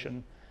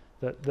simulation,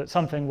 that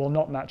something will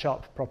not match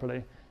up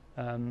properly.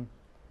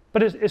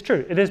 But it's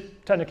true, it is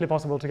technically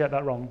possible to get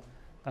that wrong.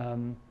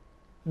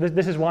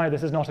 This is why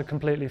this is not a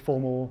completely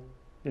formal,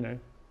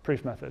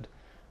 proof method.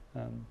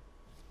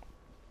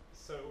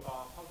 So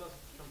how does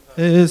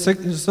it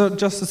compare? So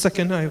just a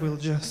second, I will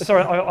just...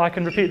 Sorry, I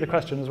can repeat the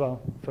question as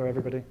well for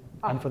everybody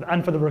and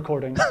for the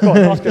recording. Go on,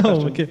 ask your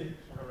question. Okay.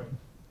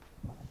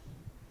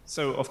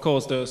 So of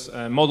course there's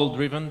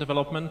model-driven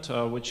development,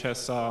 which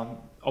has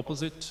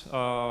opposite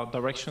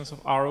directions of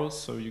arrows.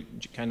 So you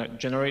kind of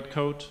generate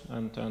code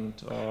and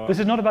this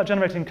is not about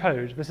generating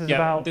code. This is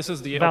about this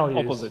is the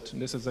values. opposite.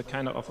 This is the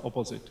kind of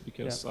opposite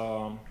because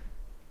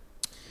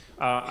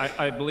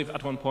I believe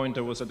at one point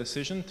there was a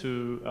decision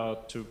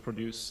to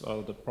produce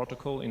the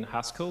protocol in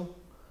Haskell,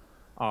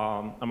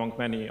 among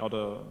many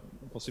other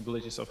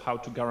possibilities of how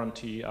to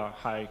guarantee a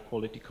high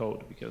quality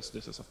code, because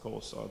this is, of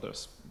course,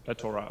 there's a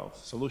plethora of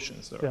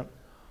solutions there.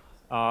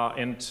 Yeah.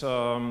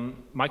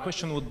 My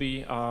question would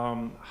be,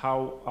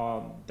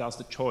 how does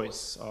the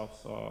choice of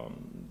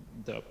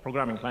the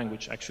programming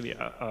language actually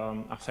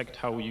affect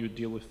how you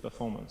deal with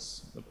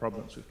performance, the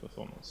problems with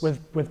performance?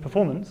 With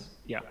performance?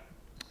 Yeah.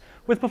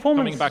 With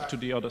performance... Coming back to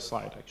the other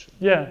slide, actually.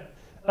 Yeah.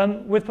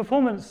 With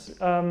performance,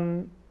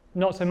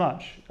 not so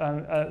much.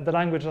 The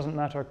language doesn't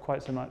matter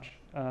quite so much.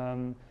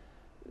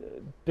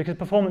 Because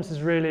performance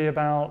is really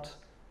about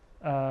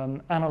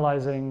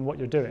analyzing what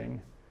you're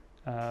doing.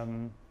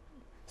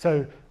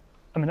 So,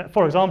 I mean,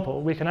 for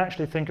example, we can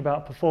actually think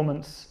about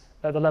performance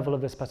at the level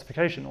of this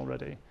specification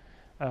already.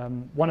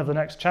 One of the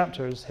next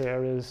chapters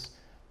here is,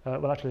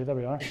 well, actually, there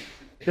we are.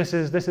 This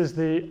is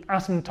the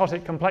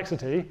asymptotic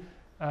complexity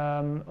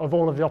of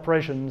all of the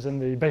operations in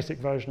the basic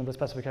version of the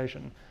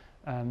specification.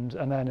 And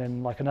then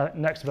in like a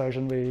next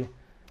version, we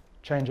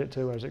change it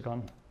to, where's it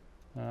gone?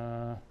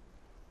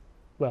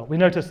 Well, we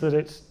notice that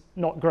it's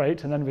not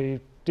great, and then we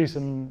do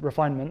some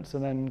refinements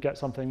and then get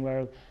something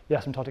where the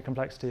asymptotic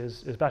complexity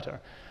is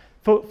better.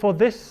 For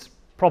this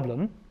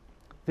problem,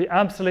 the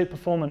absolute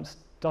performance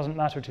doesn't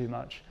matter too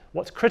much.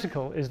 What's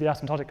critical is the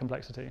asymptotic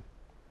complexity.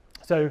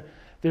 So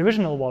the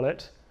original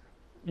wallet,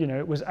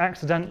 was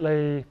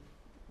accidentally,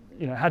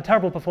 had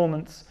terrible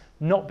performance,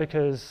 not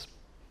because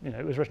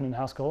it was written in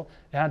Haskell.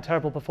 It had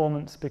terrible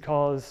performance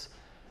because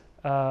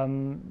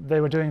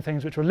they were doing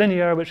things which were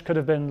linear, which could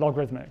have been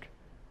logarithmic,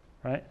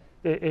 right?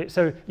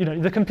 So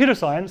the computer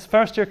science,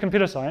 first year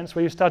computer science,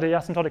 where you study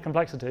asymptotic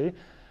complexity,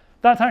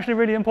 that's actually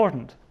really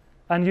important.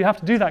 And you have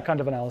to do that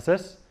kind of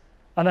analysis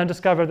and then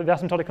discover that the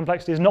asymptotic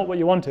complexity is not what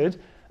you wanted,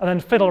 and then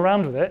fiddle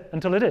around with it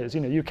until it is.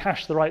 You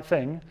cache the right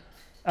thing,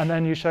 and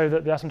then you show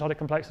that the asymptotic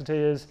complexity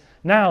is,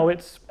 now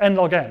it's n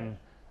log n,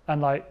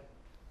 and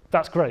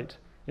that's great.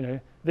 The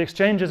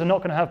exchanges are not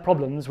going to have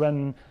problems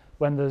when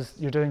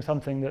you're doing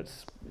something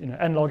that's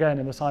n log n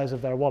in the size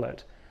of their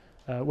wallet,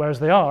 whereas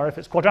they are if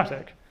it's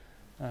quadratic.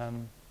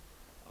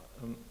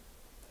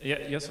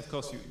 Yes, of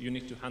course, you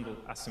need to handle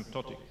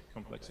asymptotic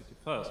complexity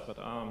first, but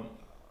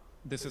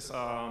this is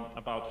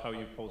about how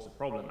you pose the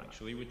problem,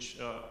 actually, which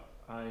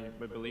I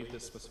believe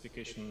this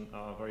specification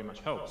very much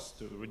helps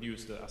to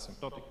reduce the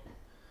asymptotic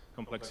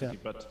complexity.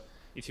 Yeah. But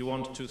if you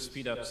want to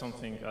speed up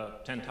something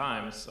 10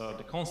 times,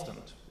 the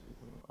constant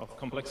of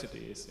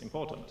complexity is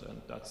important,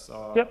 and that's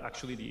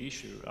actually the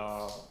issue,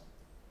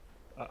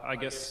 I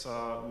guess,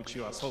 which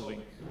you are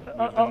solving.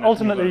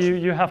 Ultimately,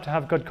 you have to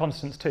have good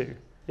constants too,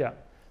 yeah.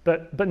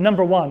 But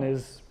number one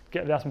is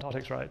get the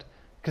asymptotics right.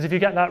 Because if you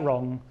get that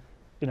wrong,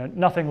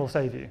 nothing will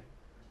save you.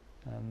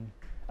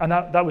 And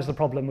that was the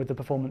problem with the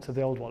performance of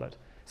the old wallet.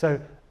 So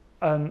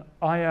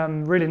I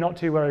am really not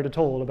too worried at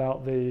all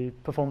about the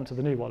performance of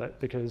the new wallet,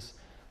 because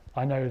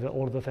I know that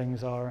all of the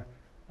things are,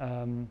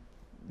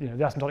 the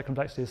asymptotic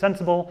complexity is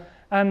sensible,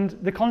 and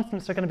the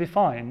constants are going to be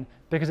fine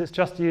because it's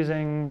just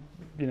using,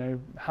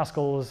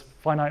 Haskell's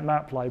finite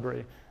map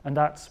library, and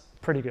that's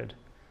pretty good.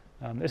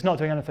 It's not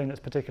doing anything that's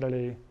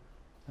particularly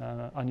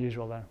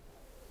unusual there.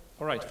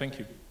 All right, thank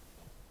you.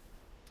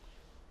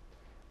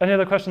 Any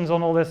other questions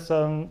on all this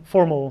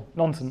formal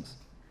nonsense?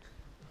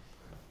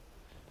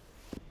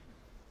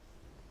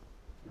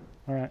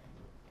 All right.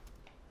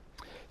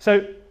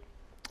 So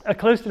a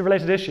closely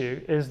related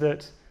issue is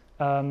that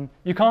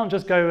you can't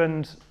just go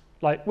and,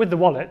 like with the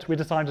wallet, we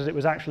decided it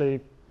was actually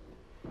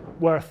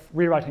worth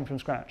rewriting from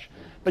scratch.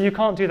 But you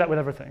can't do that with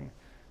everything.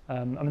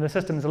 The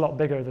system is a lot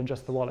bigger than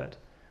just the wallet.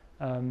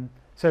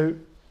 So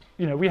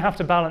we have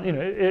to balance,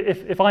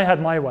 if I had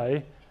my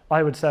way,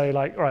 I would say,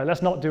 like, all right,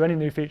 let's not do any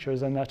new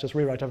features and let's just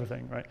rewrite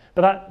everything, right?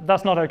 But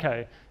that's not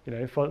okay,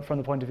 from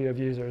the point of view of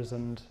users,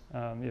 and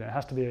it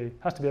has to be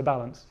a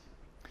balance.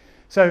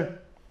 So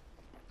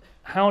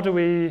how do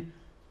we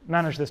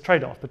manage this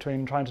trade-off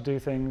between trying to do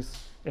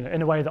things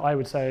in a way that I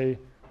would say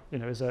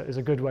is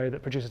a good way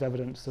that produces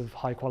evidence of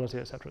high quality,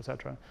 et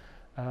cetera,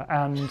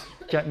 and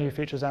get new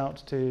features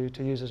out to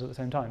users at the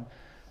same time?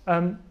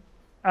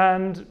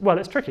 And well,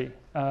 it's tricky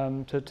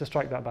to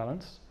strike that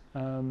balance.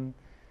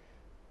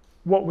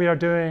 What we are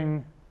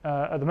doing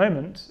at the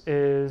moment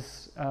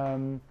is,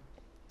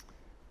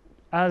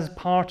 as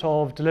part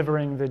of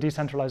delivering the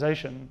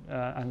decentralization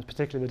and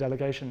particularly the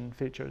delegation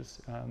features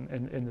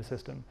in the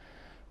system,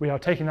 we are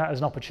taking that as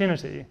an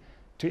opportunity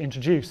to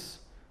introduce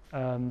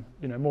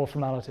more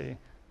formality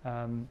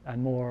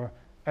and more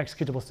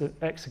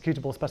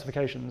executable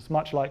specifications,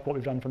 much like what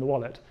we've done from the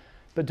wallet,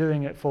 but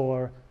doing it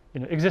for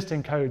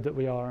existing code that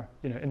we are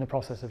in the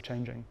process of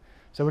changing.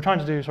 So we're trying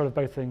to do sort of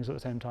both things at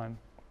the same time.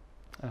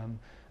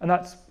 And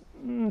that's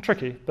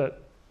tricky,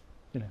 but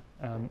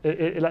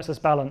it lets us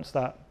balance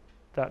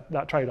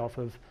that trade-off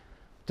of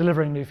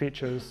delivering new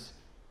features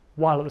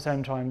while at the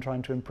same time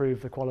trying to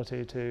improve the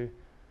quality to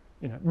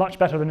much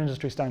better than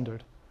industry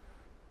standard.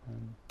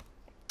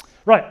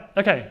 Right,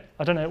 okay,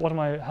 I don't know,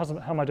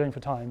 how am I doing for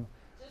time?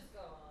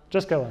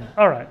 Just go on.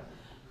 All right.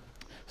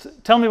 So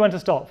tell me when to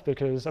stop,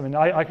 because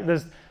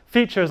there's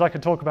features I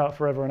could talk about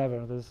forever and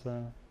ever. There's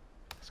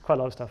quite a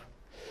lot of stuff.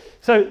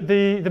 So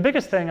the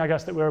biggest thing, I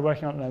guess, that we're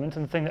working on at the moment,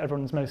 and the thing that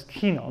everyone's most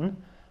keen on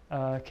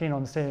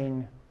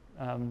seeing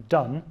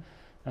done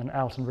and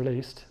out and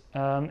released,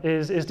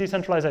 is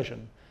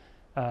decentralization.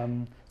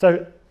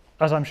 So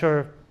as I'm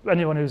sure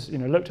anyone who's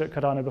looked at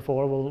Cardano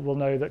before will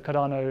know that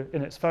Cardano,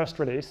 in its first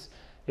release,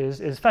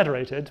 is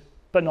federated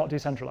but not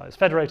decentralized.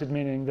 Federated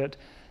meaning that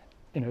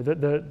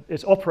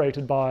it's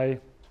operated by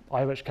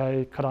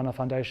IOHK, Cardano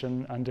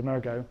Foundation, and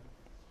Emergo,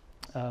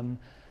 and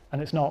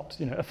it's not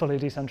a fully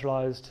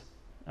decentralized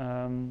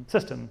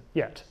system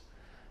yet,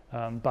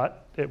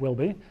 but it will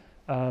be.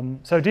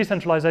 So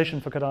decentralization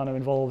for Cardano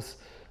involves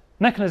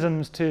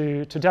mechanisms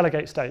to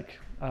delegate stake.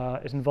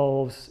 It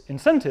involves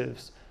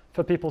incentives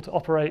for people to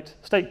operate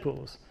stake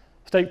pools.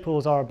 Stake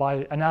pools are,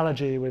 by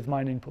analogy, with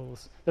mining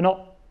pools. They're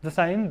not the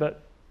same,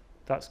 but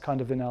that's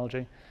kind of the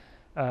analogy.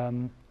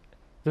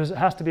 There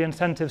has to be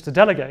incentives to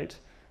delegate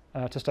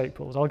to stake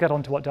pools. I'll get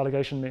on to what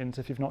delegation means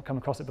if you've not come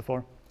across it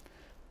before.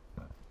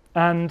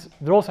 And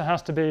there also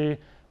has to be,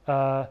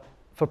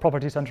 for proper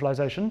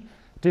decentralization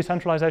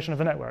of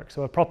the network.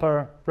 So a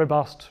proper,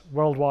 robust,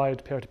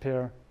 worldwide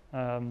peer-to-peer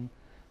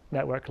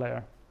network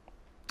layer.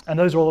 And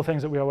those are all the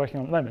things that we are working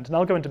on at the moment. And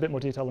I'll go into a bit more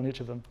detail on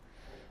each of them.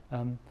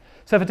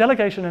 So for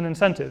delegation and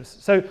incentives.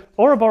 So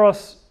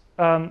Ouroboros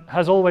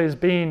has always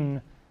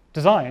been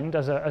designed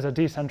as a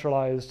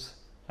decentralized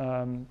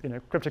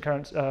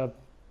cryptocurrency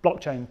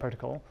blockchain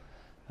protocol.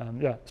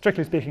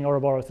 Strictly speaking,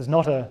 Ouroboros is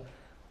not a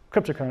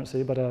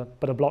cryptocurrency, but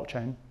a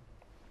blockchain.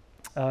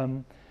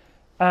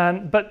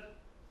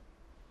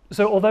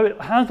 So although it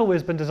has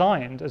always been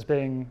designed as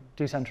being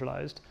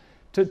decentralized,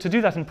 to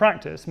do that in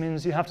practice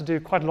means you have to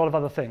do quite a lot of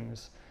other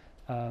things.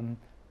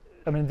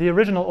 The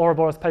original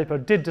Ouroboros paper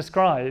did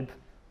describe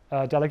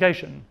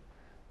delegation,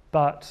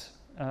 but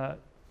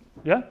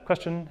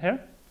question here?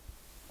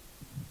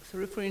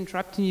 Sorry for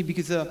interrupting you,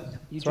 because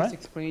you just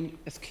explained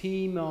a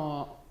scheme.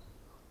 All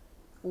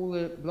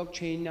the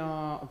blockchain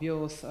of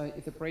yours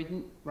is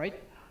operating, right?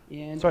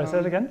 And, sorry, say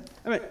it again?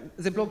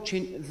 The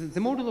blockchain, the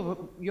model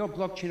of your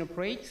blockchain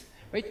operates,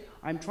 right?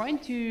 I'm trying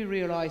to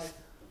realize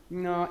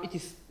it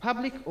is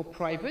public or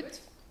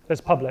private. It's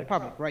public.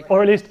 Public, right.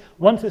 Or at least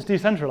once it's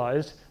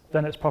decentralized,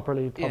 then it's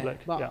properly public.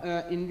 Yeah,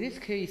 but in this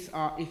case,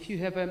 if you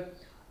have a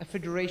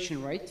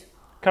federation, right?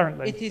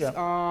 Currently, it is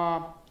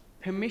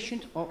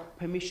permissioned or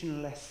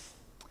permissionless.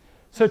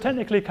 So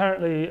technically,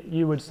 currently,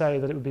 you would say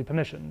that it would be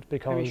permissioned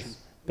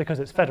because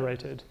it's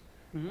federated.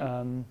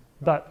 Mm-hmm.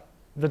 But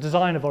the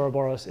design of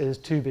Ouroboros is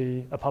to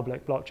be a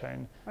public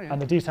blockchain,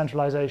 and the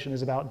decentralization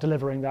is about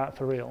delivering that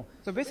for real.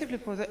 So basically,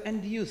 for the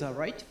end user,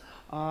 right,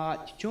 to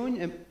join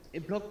a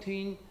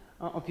blockchain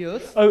of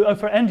yours? Oh,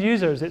 for end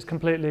users, it's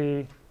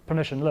completely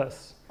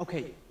permissionless.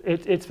 Okay.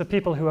 It's for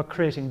people who are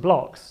creating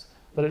blocks,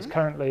 but it's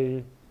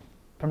currently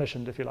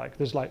permissioned, if you like.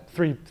 There's like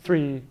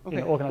three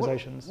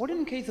organizations. What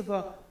in case of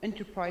an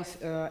enterprise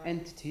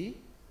entity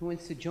who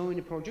wants to join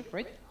a project,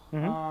 right?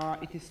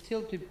 It is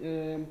still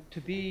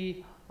to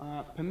be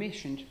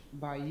permissioned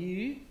by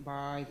you,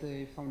 by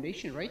the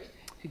foundation, right?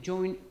 To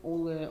join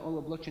all the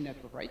blockchain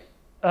network, right?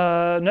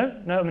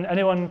 No. I mean,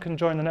 anyone can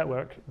join the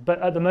network,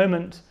 but at the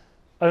moment,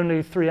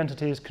 only 3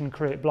 entities can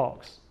create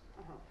blocks.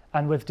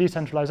 And with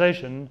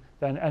decentralization,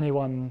 then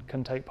anyone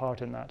can take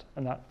part in that,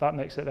 and that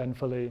makes it then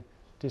fully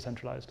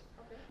decentralized.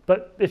 Okay.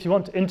 But if you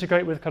want to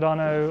integrate with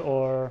Cardano,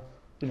 or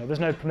there's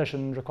no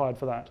permission required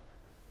for that.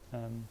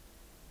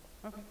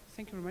 Okay,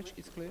 thank you very much.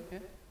 It's clear. Yeah.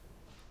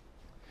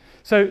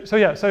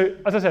 So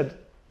as I said,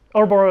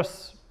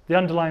 Ouroboros, the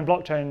underlying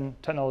blockchain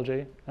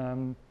technology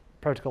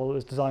protocol that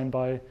was designed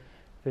by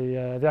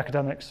the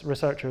academics,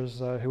 researchers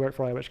who work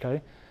for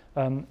IOHK,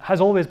 has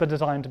always been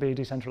designed to be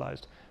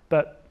decentralized.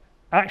 But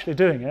actually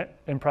doing it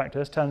in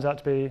practice turns out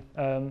to be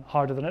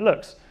harder than it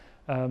looks.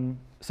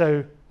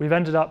 So we've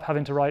ended up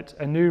having to write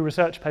a new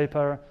research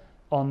paper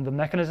on the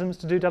mechanisms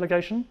to do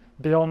delegation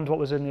beyond what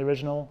was in the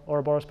original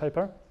Ouroboros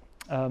paper.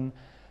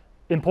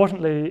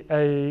 Importantly,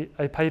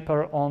 a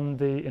paper on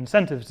the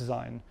incentives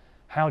design.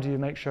 How do you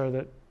make sure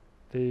that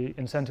the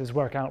incentives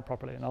work out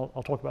properly? And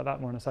I'll talk about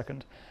that more in a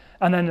second.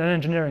 And then an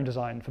engineering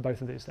design for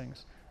both of these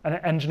things. An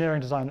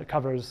engineering design that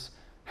covers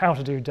how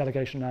to do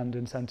delegation and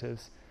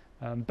incentives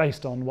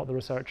based on what the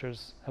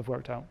researchers have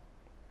worked out.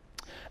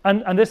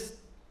 And this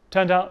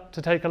turned out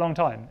to take a long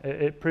time.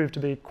 It proved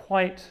to be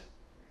quite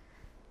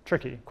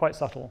tricky, quite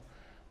subtle.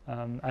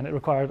 And it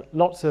required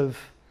lots of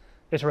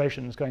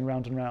iterations going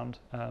round and round,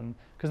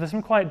 because there's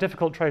some quite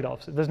difficult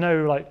trade-offs. There's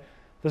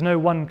no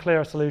one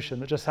clear solution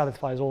that just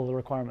satisfies all the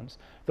requirements.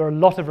 There are a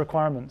lot of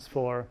requirements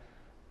for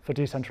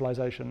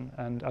decentralization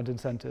and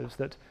incentives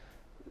that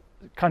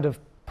kind of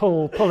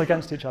pull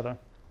against each other.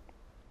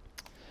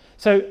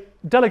 So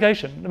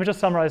delegation, let me just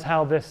summarize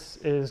how this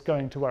is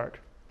going to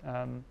work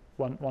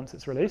once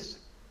it's released.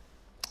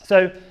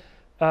 So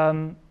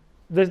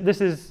this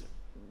is,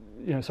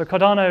 so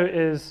Cardano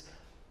is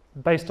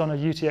based on a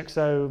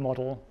UTXO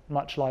model,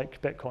 much like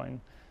Bitcoin.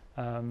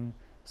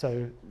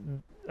 So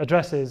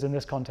addresses in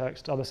this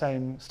context are the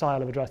same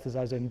style of addresses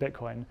as in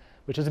Bitcoin,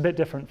 which is a bit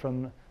different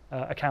from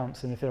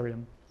accounts in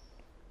Ethereum.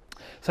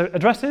 So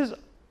addresses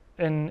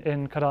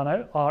in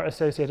Cardano are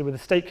associated with the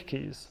stake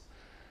keys.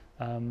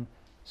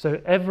 So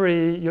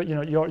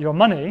your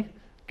money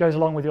goes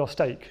along with your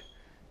stake.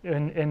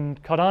 In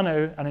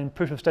Cardano and in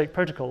proof of stake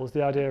protocols,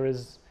 the idea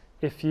is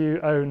if you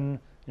own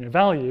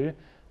value,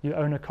 you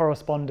own a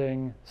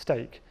corresponding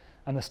stake,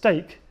 and the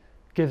stake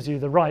gives you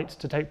the right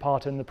to take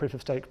part in the proof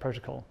of stake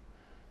protocol.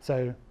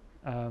 So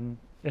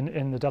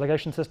in the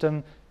delegation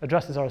system,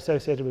 addresses are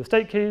associated with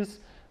stake keys,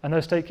 and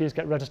those stake keys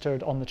get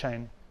registered on the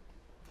chain.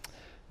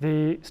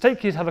 The stake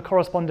keys have a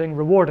corresponding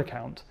reward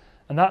account,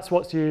 and that's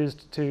what's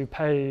used to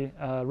pay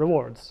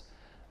rewards.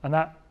 And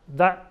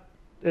that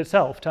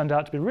itself turned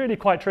out to be really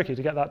quite tricky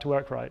to get that to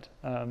work right.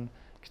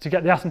 To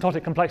get the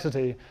asymptotic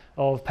complexity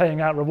of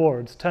paying out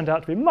rewards turned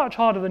out to be much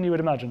harder than you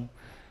would imagine.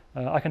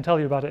 I can tell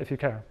you about it if you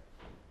care.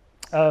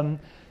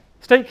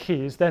 Stake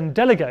keys then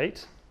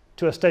delegate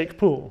to a stake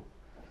pool.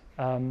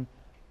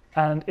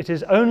 And it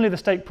is only the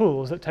stake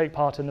pools that take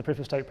part in the proof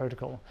of stake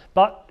protocol.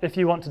 But if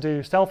you want to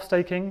do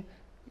self-staking,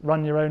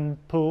 run your own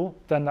pool,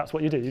 then that's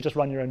what you do. You just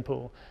run your own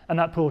pool. And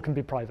that pool can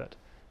be private.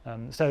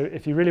 So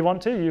if you really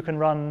want to, you can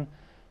run,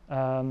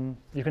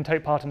 you can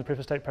take part in the proof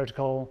of stake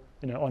protocol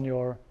on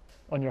your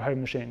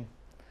home machine,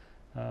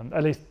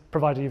 at least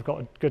provided you've got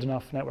a good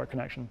enough network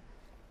connection.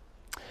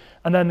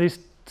 And then these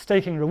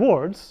staking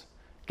rewards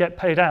get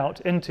paid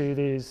out into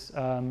these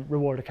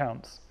reward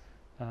accounts.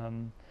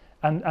 And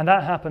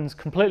that happens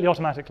completely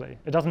automatically.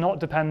 It does not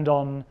depend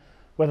on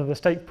whether the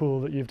stake pool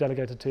that you've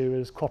delegated to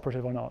is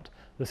cooperative or not.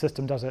 The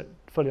system does it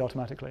fully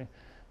automatically.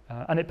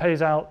 And it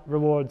pays out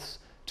rewards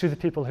to the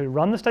people who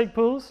run the stake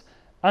pools,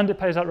 and it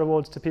pays out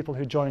rewards to people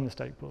who join the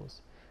stake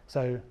pools.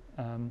 So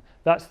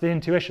that's the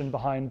intuition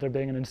behind there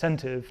being an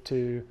incentive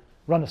to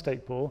run a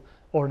stake pool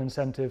or an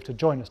incentive to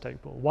join a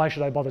stake pool. Why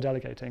should I bother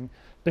delegating?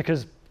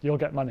 Because you'll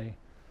get money,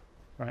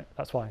 right?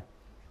 That's why.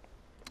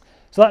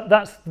 So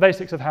that's the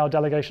basics of how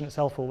delegation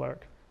itself will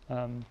work.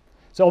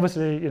 So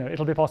obviously,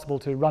 it'll be possible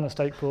to run a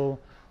stake pool,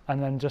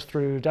 and then just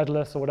through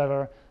Daedalus or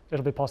whatever,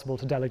 it'll be possible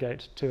to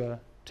delegate to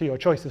your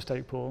choice of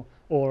stake pool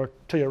or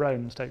to your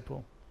own stake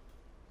pool.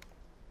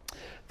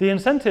 The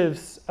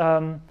incentives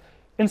are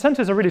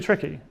really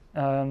tricky.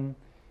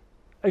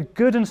 A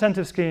good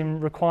incentive scheme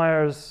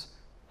requires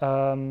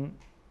a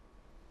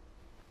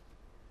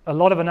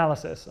lot of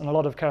analysis and a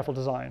lot of careful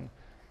design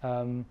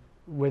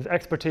with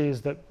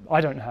expertise that I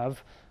don't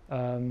have.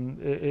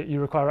 You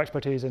require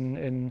expertise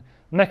in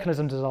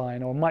mechanism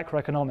design or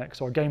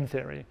microeconomics or game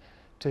theory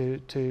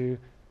to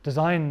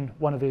design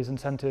one of these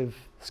incentive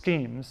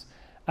schemes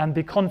and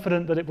be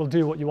confident that it will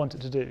do what you want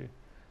it to do.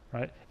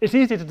 right? It's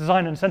easy to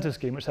design an incentive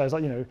scheme which says,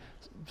 like, you know,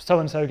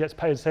 so-and-so gets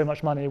paid so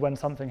much money when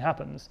something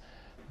happens.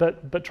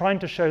 But trying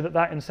to show that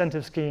that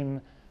incentive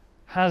scheme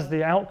has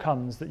the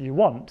outcomes that you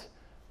want,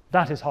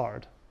 that is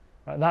hard.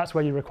 Right? That's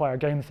where you require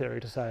game theory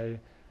to say,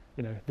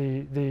 you know,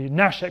 the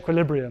Nash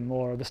equilibrium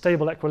or the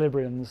stable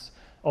equilibriums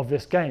of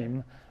this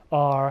game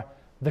are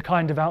the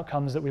kind of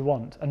outcomes that we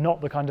want and not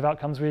the kind of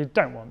outcomes we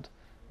don't want,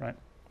 right?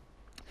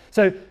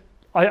 So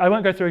I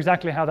won't go through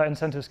exactly how that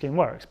incentive scheme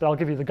works, but I'll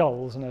give you the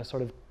goals and a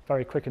sort of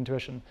very quick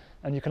intuition,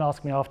 and you can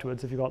ask me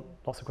afterwards if you've got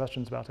lots of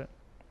questions about it.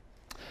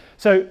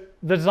 So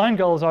the design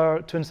goals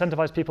are to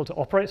incentivize people to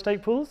operate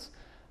stake pools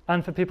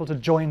and for people to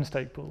join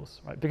stake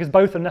pools, right? Because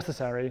both are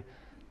necessary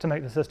to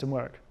make the system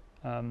work.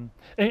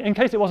 In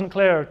case it wasn't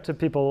clear to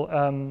people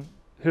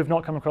who've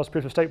not come across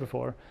proof of stake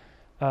before,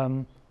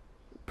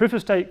 proof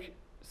of stake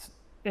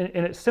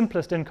in its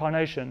simplest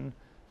incarnation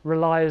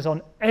relies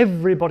on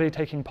everybody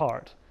taking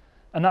part.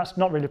 And that's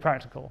not really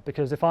practical,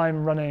 because if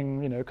I'm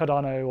running, you know,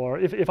 Cardano, or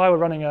if I were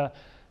running a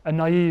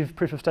naive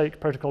proof of stake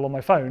protocol on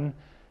my phone,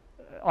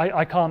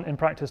 I can't in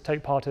practice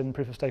take part in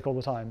proof of stake all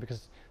the time,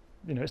 because,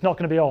 you know, it's not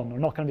going to be on or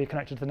not going to be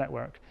connected to the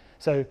network.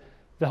 So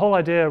the whole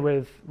idea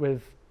with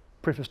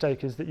proof of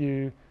stake is that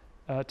you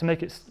to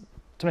make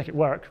it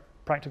work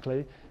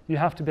practically, you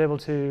have to be able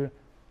to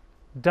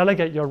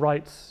delegate your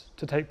rights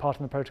to take part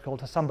in the protocol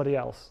to somebody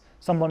else,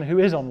 someone who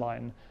is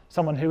online,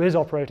 someone who is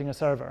operating a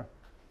server.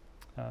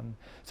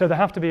 So there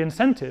have to be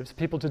incentives for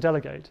people to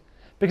delegate,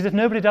 because if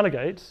nobody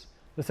delegates,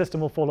 the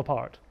system will fall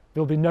apart.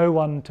 There will be no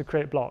one to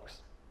create blocks.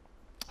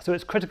 So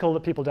it's critical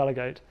that people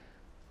delegate,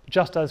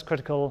 just as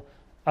critical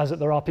as that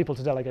there are people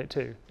to delegate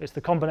to. It's the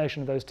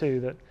combination of those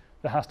two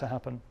that has to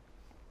happen.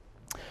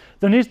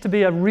 There needs to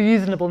be a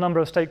reasonable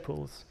number of stake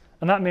pools,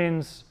 and that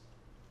means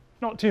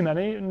not too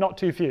many, not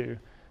too few,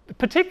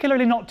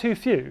 particularly not too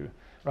few,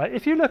 right?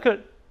 If you look at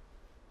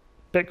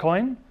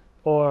Bitcoin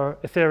or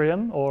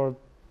Ethereum or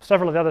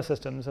several of the other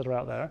systems that are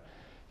out there,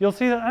 you'll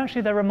see that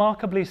actually they're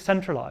remarkably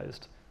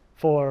centralized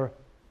for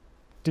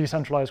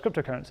decentralized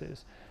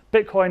cryptocurrencies.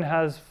 Bitcoin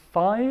has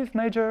 5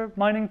 major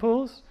mining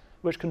pools,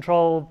 which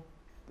control,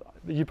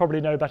 you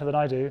probably know better than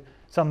I do,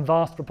 some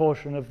vast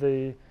proportion of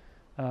the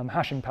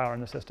hashing power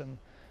in the system.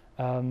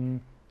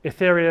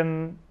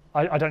 Ethereum,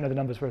 I don't know the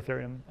numbers for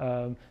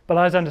Ethereum, but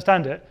as I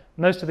understand it,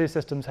 most of these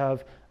systems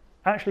have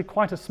actually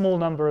quite a small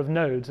number of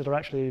nodes that are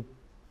actually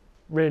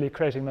really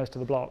creating most of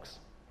the blocks.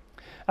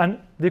 And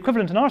the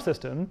equivalent in our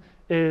system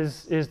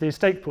is these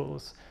stake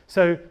pools.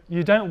 So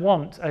you don't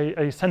want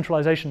a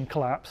centralization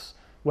collapse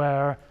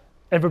where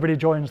everybody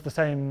joins the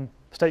same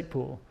stake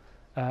pool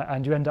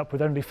and you end up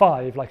with only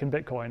 5, like in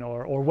Bitcoin,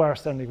 or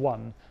worse, only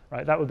 1,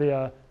 right? That would be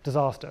a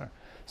disaster.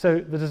 So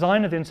the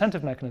design of the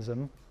incentive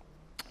mechanism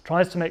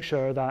tries to make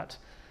sure that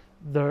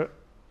the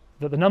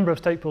number of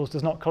stake pools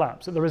does not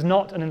collapse, that there is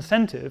not an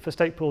incentive for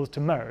stake pools to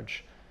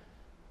merge.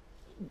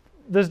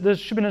 There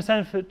should be an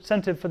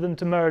incentive for them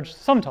to merge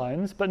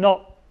sometimes, but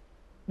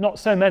not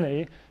so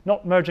many,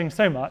 not merging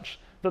so much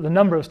that the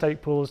number of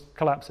stake pools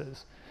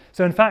collapses.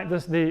 So in fact,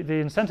 the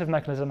incentive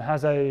mechanism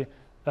has a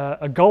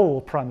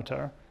goal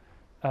parameter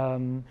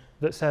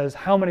that says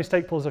how many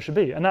stake pools there should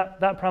be, and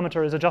that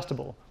parameter is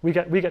adjustable. We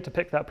get to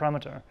pick that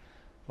parameter,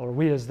 or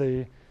we as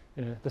the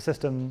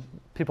system,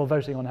 people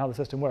voting on how the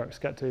system works,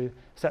 get to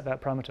set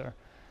that parameter.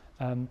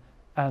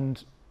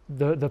 And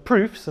the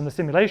proofs and the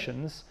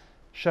simulations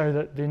show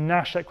that the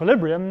Nash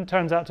equilibrium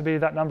turns out to be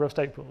that number of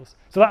stake pools.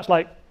 So that's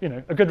like, you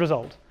know, a good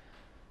result.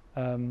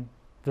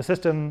 The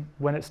system,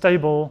 when it's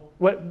stable,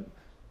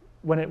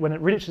 when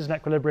it reaches an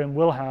equilibrium,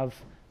 will have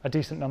a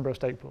decent number of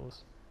stake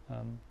pools.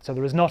 So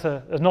there's not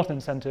an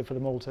incentive for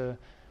them all to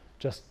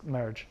just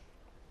merge.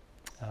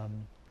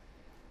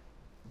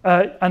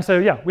 And so,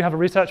 yeah, we have a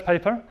research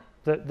paper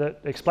that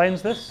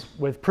explains this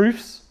with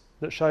proofs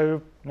that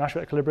show Nash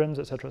equilibriums,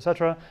 et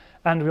cetera,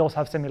 and we also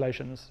have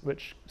simulations,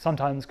 which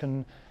sometimes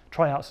can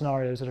try out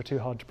scenarios that are too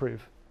hard to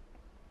prove.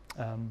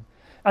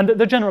 And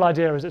the general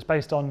idea is it's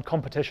based on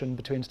competition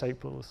between stake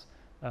pools,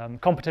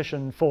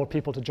 competition for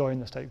people to join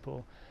the stake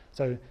pool.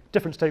 So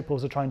different stake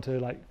pools are trying to,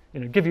 like,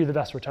 give you the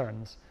best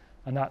returns,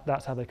 and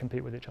that's how they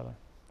compete with each other.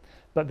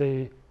 But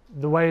the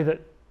way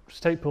that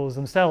stake pools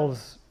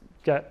themselves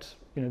get,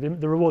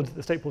 the rewards that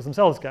the stake pools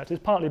themselves get is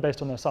partly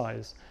based on their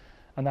size,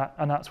 and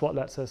that's what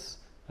lets us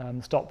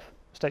stop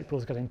stake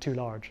pools getting too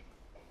large.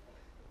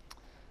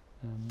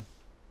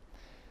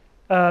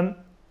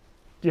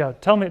 Yeah,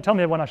 tell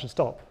me when I should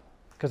stop,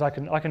 because I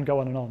can go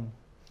on and on.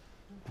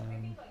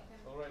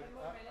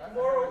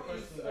 Tomorrow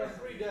is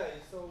 3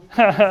 days, so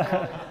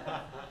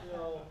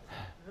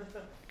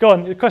Go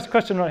on,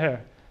 question right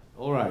here.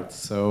 All right,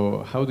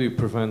 so how do you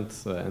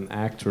prevent an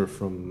actor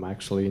from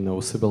actually,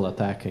 Sybil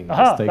attacking the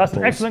Aha, stake that's an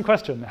pools? excellent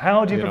question.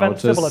 How do you prevent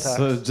Sybil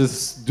attacks?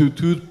 Just do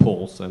tooth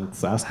polls and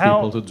ask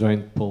people to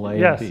join poll A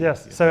and B.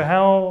 Yes. So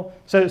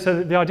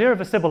the idea of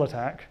a Sybil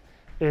attack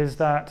is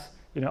that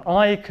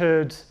I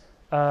could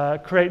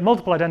create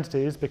multiple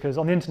identities, because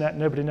on the internet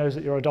nobody knows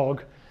that you're a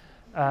dog,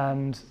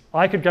 and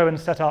I could go and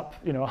set up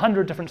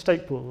 100 different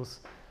stake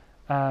pools,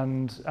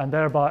 and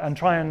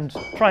try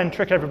and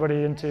trick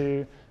everybody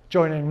into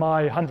joining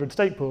my 100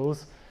 stake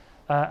pools,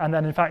 and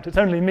then in fact it's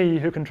only me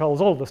who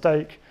controls all the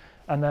stake,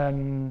 and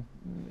then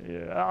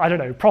I don't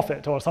know,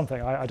 profit or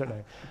something. I don't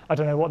know. I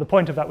don't know what the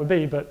point of that would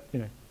be, but you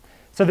know.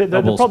 So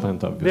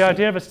the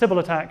idea of a Sybil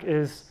attack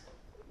is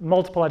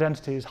multiple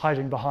identities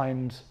hiding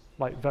behind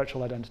like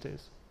virtual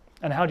identities.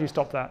 And how do you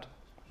stop that?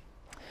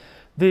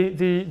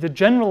 The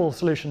general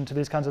solution to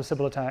these kinds of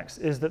Sybil attacks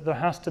is that there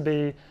has to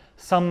be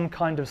some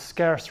kind of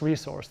scarce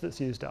resource that's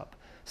used up.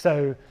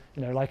 So,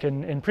 you know, like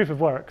in proof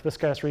of work, the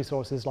scarce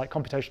resource is like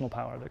computational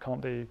power that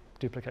can't be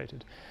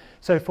duplicated.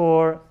 So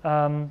for,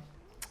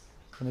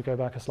 let me go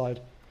back a slide.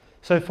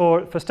 So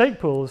for stake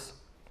pools,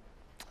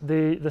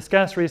 the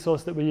scarce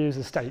resource that we use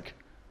is stake,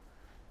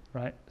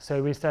 right?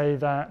 So we say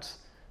that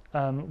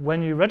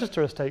when you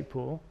register a stake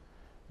pool,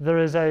 there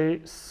is a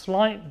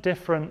slight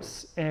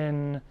difference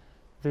in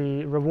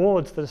the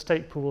rewards that a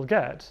stake pool will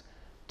get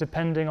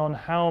depending on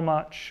how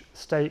much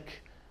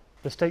stake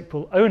the stake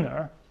pool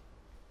owner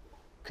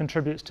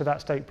contributes to that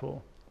stake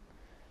pool.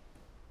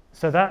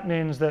 So that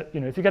means that,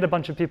 you know, if you get a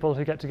bunch of people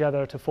who get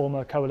together to form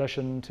a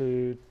coalition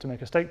to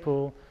make a stake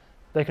pool,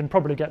 they can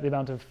probably get the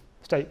amount of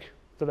stake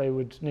that they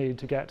would need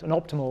to get an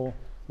optimal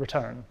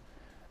return.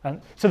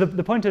 And so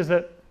the point is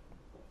that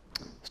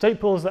stake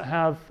pools that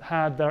have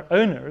had their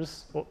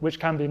owners, which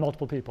can be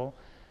multiple people,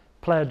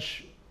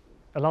 pledge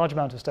a large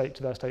amount of stake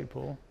to their stake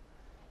pool,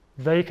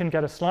 they can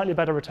get a slightly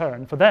better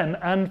return for them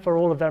and for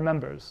all of their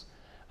members.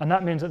 And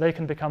that means that they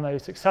can become a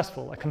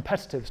successful, a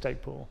competitive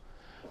stake pool.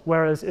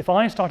 Whereas if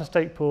I start a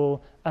stake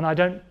pool and I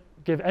don't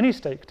give any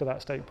stake to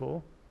that stake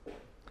pool,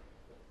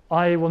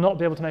 I will not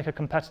be able to make a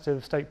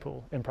competitive stake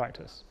pool in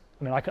practice.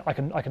 I mean,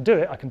 I can do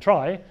it, I can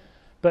try,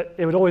 but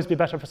it would always be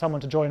better for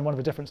someone to join one of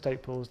the different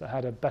stake pools that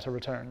had a better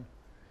return.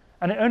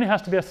 And it only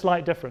has to be a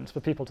slight difference for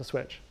people to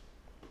switch.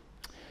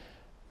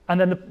 And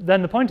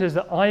then the point is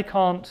that I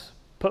can't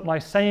put my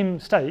same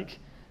stake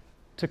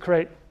to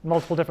create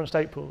multiple different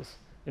stake pools.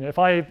 You know, if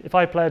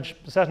I pledge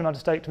a certain amount of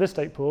stake to this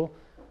stake pool,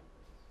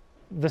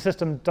 the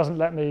system doesn't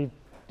let me,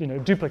 you know,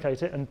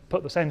 duplicate it and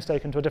put the same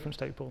stake into a different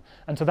stake pool.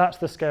 And so that's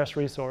the scarce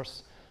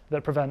resource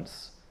that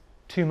prevents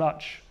too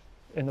much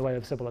in the way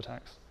of Sybil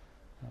attacks.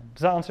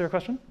 Does that answer your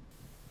question?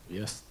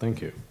 Yes,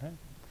 thank you. Okay.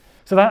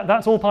 So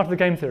that's all part of the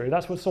game theory.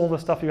 That's what's all the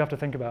stuff you have to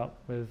think about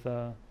with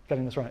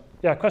getting this right.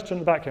 Yeah, question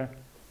at the back here.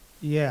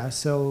 Yeah,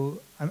 so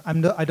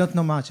I don't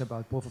know much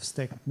about proof of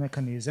stake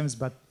mechanisms,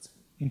 but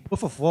in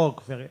proof of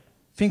work,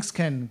 things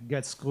can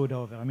get screwed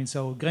over. I mean,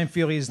 so game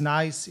theory is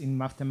nice in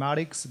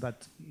mathematics,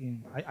 but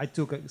I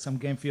took some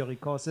game theory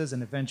courses,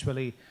 and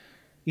eventually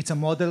it's a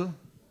model.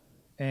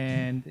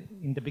 And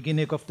in the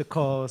beginning of the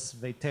course,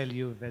 they tell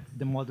you that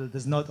the model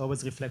does not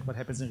always reflect what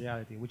happens in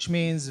reality, which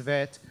means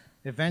that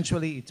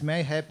eventually it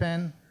may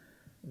happen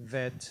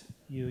that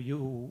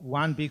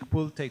one big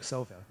pool takes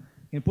over.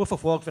 In proof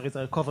of work, there is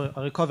a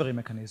recovery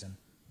mechanism.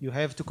 You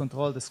have to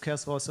control the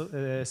scarce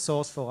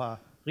source for a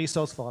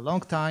resource for a long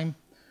time.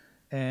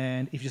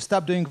 And if you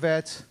stop doing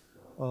that,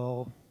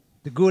 or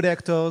the good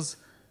actors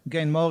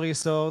gain more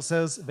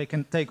resources, they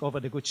can take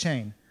over the good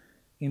chain.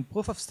 In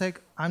proof of stake,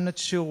 I'm not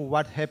sure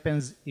what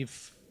happens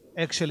if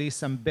actually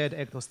some bad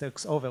actors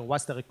takes over.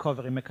 What's the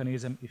recovery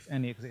mechanism, if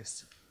any,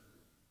 exists?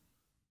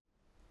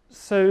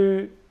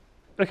 So,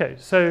 okay,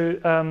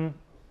 so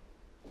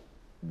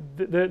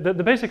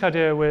the basic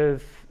idea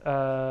with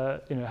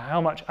you know,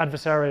 how much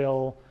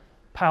adversarial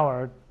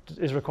power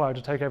is required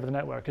to take over the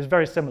network is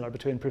very similar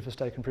between proof of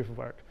stake and proof of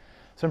work.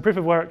 So in proof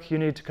of work, you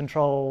need to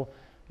control,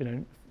 you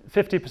know,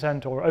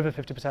 50% or over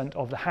 50%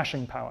 of the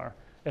hashing power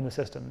in the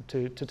system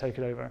to take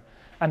it over.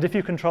 And if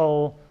you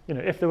control, you know,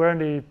 if there were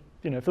only,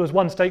 you know, if there was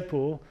one stake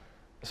pool,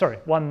 sorry,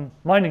 one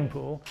mining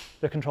pool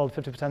that controlled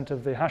 50%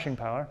 of the hashing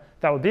power,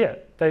 that would be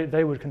it.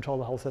 They would control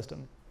the whole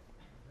system.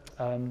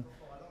 For a long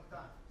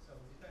time, so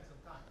it depends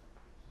on time.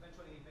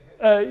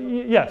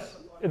 Eventually, yes,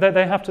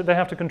 they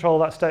have to control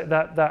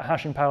that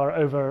hashing power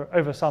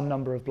over some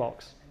number of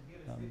blocks.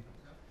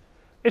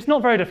 It's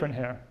not very different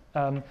here.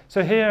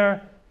 So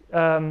here,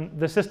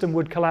 the system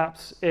would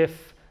collapse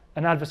if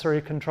an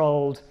adversary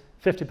controlled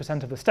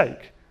 50% of the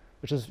stake,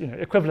 which is, you know,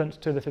 equivalent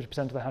to the 50%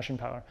 of the hashing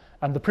power.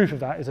 And the proof of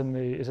that is in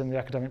the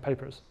academic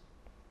papers.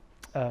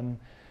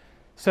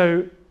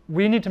 So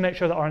we need to make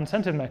sure that our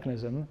incentive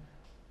mechanism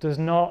does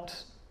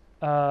not,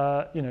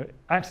 you know,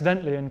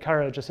 accidentally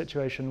encourage a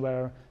situation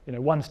where, you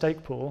know, one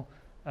stake pool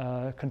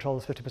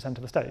controls 50%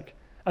 of the stake.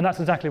 And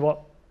that's exactly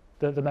what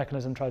the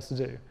mechanism tries to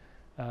do.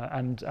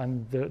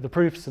 And the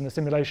proofs and the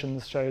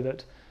simulations show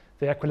that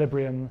the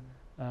equilibrium,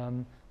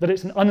 that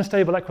it's an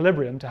unstable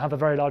equilibrium to have a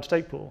very large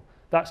stake pool.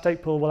 That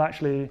stake pool will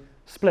actually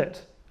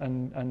split,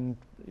 and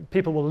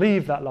people will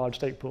leave that large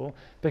stake pool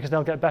because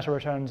they'll get better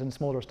returns in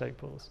smaller stake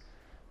pools.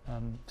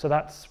 So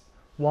that's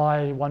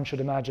why one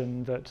should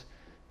imagine that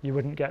you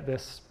wouldn't get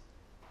this,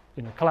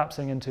 you know,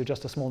 collapsing into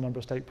just a small number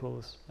of stake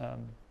pools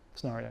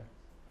scenario.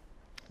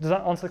 Does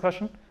that answer the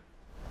question?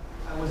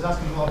 I was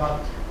asking more about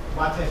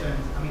what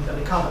happens, I mean, the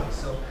recovery.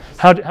 So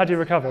how do you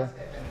recover?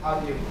 How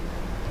do you?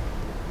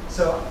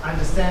 So I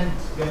understand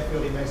game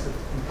theory makes it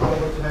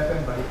improbable to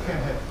happen, but it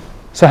can happen.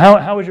 So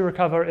how would you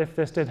recover if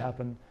this did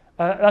happen?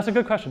 That's a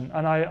good question,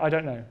 and I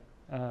don't know.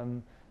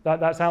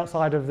 That's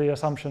outside of the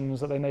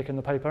assumptions that they make in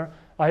the paper.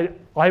 I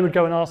would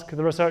go and ask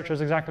the researchers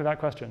exactly that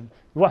question.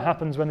 What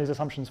happens when these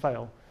assumptions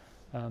fail?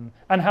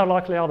 And how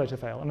likely are they to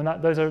fail? I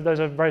mean, those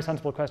are very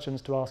sensible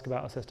questions to ask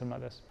about a system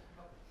like this.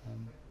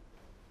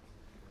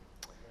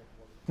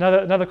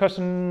 Another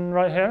question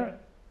right here?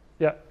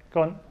 Yeah,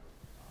 go on.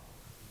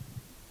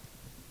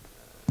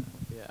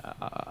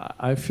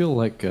 I feel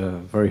like a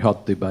very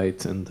hot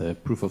debate in the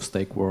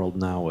proof-of-stake world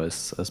now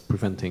is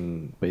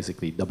preventing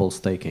basically double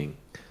staking.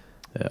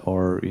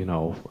 Or, you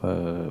know,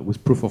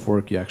 with proof of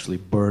work, you actually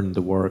burn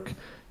the work,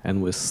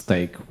 and with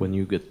stake, when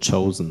you get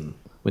chosen,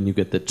 when you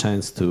get the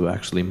chance to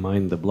actually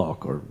mine the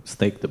block or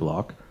stake the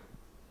block,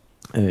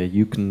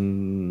 you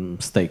can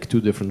stake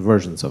 2 different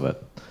versions of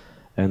it,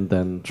 and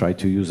then try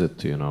to use it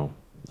to, you know,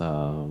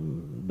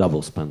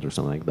 double spend or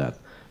something like that.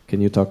 Can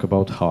you talk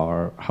about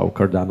how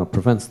Cardano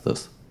prevents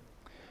this?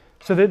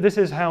 So this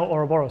is how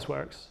Ouroboros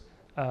works.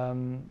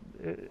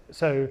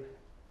 So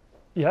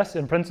yes,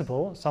 in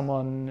principle,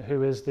 someone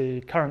who is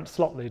the current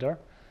slot leader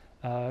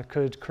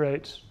could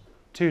create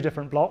 2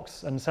 different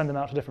blocks and send them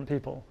out to different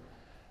people.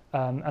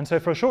 And so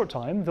for a short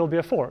time, there'll be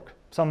a fork.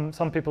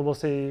 Some people will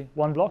see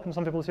one block and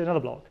some people will see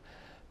another block.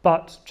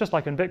 But just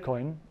like in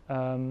Bitcoin,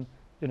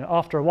 you know,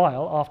 after a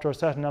while, after a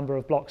certain number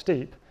of blocks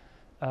deep,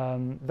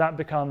 that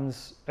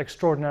becomes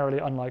extraordinarily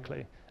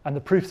unlikely. And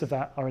the proofs of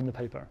that are in the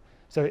paper.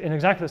 So in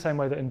exactly the same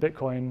way that in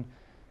Bitcoin,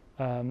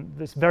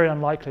 it's very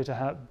unlikely to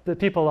have, the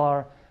people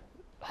are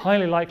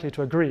highly likely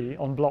to agree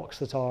on blocks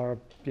that are,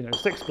 you know,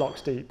 6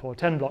 blocks deep or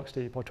 10 blocks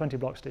deep or 20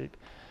 blocks deep.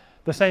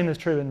 The same is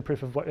true in the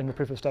proof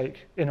of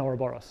stake in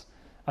Ouroboros.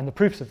 And the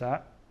proofs of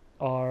that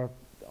are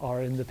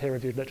in the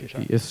peer-reviewed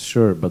literature. Yes,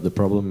 sure, but the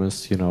problem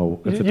is, you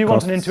know, if you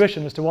want an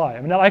intuition as to why.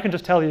 I mean, I can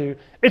just tell you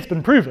it's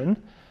been proven,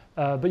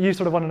 but you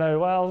sort of want to know,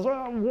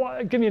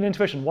 well, give me an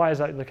intuition. Why is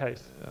that the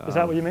case? Is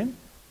that what you mean?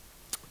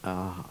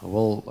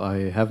 Well,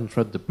 I haven't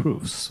read the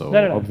proofs, so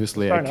no,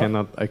 obviously I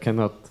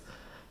cannot,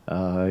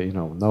 you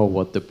know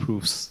what the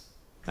proofs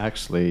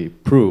actually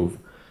prove.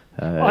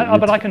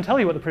 But I can tell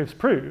you what the proofs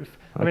prove.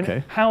 I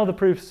mean, how the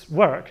proofs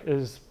work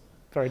is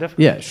very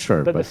difficult. Yeah,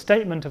 sure. But the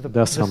statement of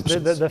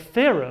the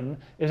theorem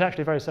is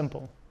actually very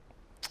simple.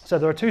 So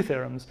there are 2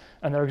 theorems,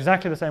 and they're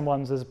exactly the same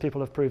ones as people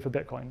have proved for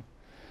Bitcoin.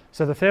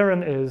 So the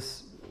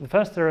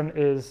first theorem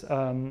is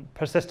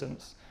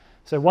persistence.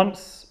 So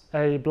once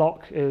a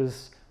block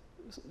is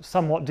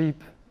somewhat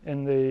deep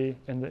in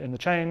the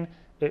chain,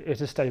 it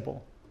is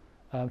stable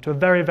to a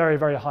very, very,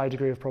 very high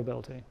degree of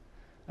probability.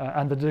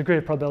 And the degree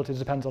of probability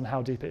depends on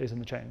how deep it is in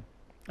the chain.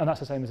 And that's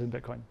the same as in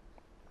Bitcoin.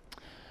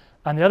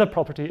 And the other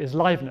property is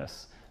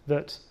liveness,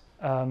 that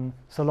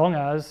so long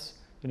as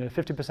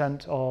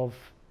 50% of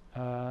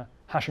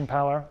hashing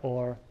power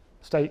or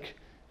stake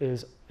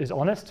is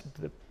honest,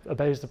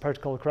 obeys the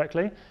protocol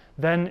correctly,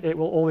 then it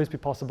will always be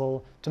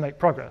possible to make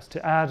progress, to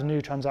add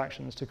new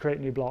transactions, to create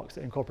new blocks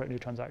that incorporate new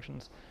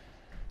transactions.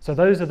 So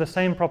those are the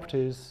same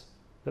properties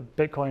that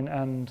Bitcoin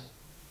and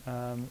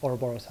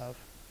Ouroboros have.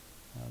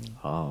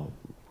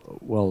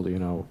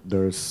 Well,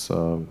 there's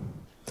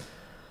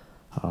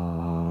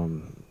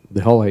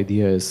the whole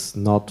idea is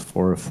not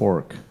for a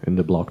fork in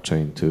the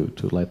blockchain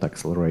to let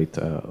accelerate,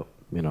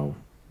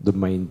 the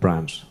main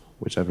branch,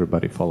 which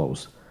everybody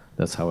follows.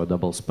 That's how a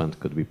double spend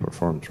could be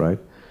performed, right?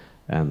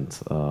 And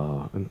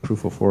in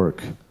proof of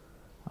work,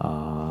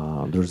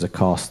 there's a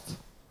cost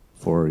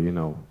for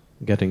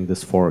getting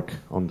this fork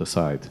on the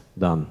side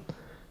done.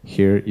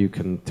 Here you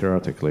can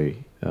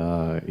theoretically,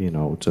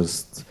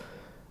 just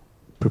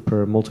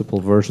prepare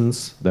multiple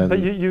versions. Then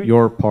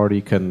your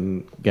party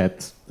can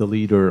get the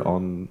leader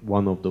on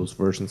one of those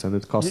versions, and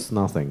it costs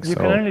nothing. You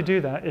can only do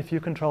that if you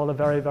control a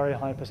very, very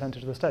high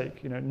percentage of the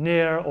stake.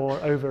 Near or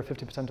over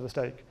 50% of the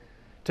stake.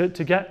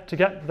 To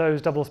get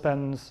those double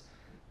spends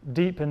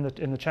deep in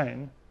the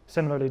chain,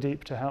 similarly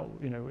deep to how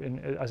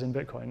as in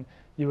Bitcoin,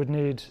 you would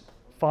need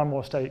far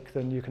more stake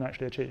than you can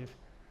actually achieve.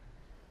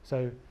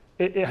 So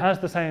it has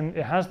the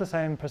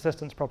same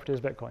persistence property as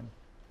Bitcoin.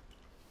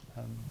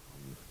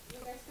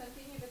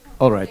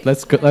 All right,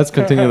 let's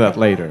continue that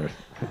later.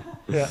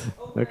 Yeah.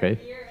 Okay.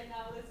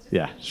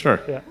 Yeah, sure.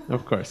 Yeah.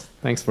 Of course.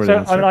 Thanks for the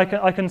answer. I mean,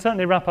 I can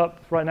certainly wrap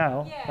up right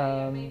now.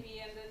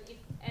 Maybe,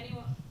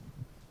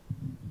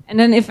 and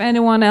then if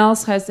anyone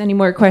else has any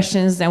more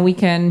questions, then we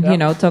can,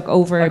 talk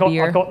over a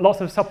beer. I've got lots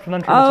of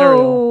supplementary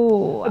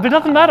material. But it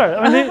doesn't matter.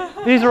 I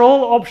mean, these are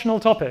all optional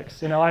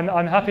topics.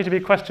 I'm happy to be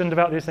questioned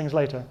about these things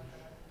later.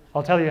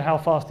 I'll tell you how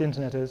fast the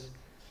internet is.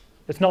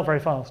 It's not very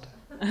fast.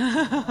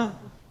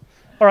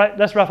 All right,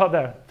 let's wrap up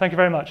there. Thank you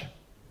very much.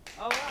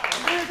 Oh, wow.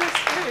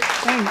 That's great.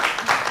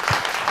 Thanks.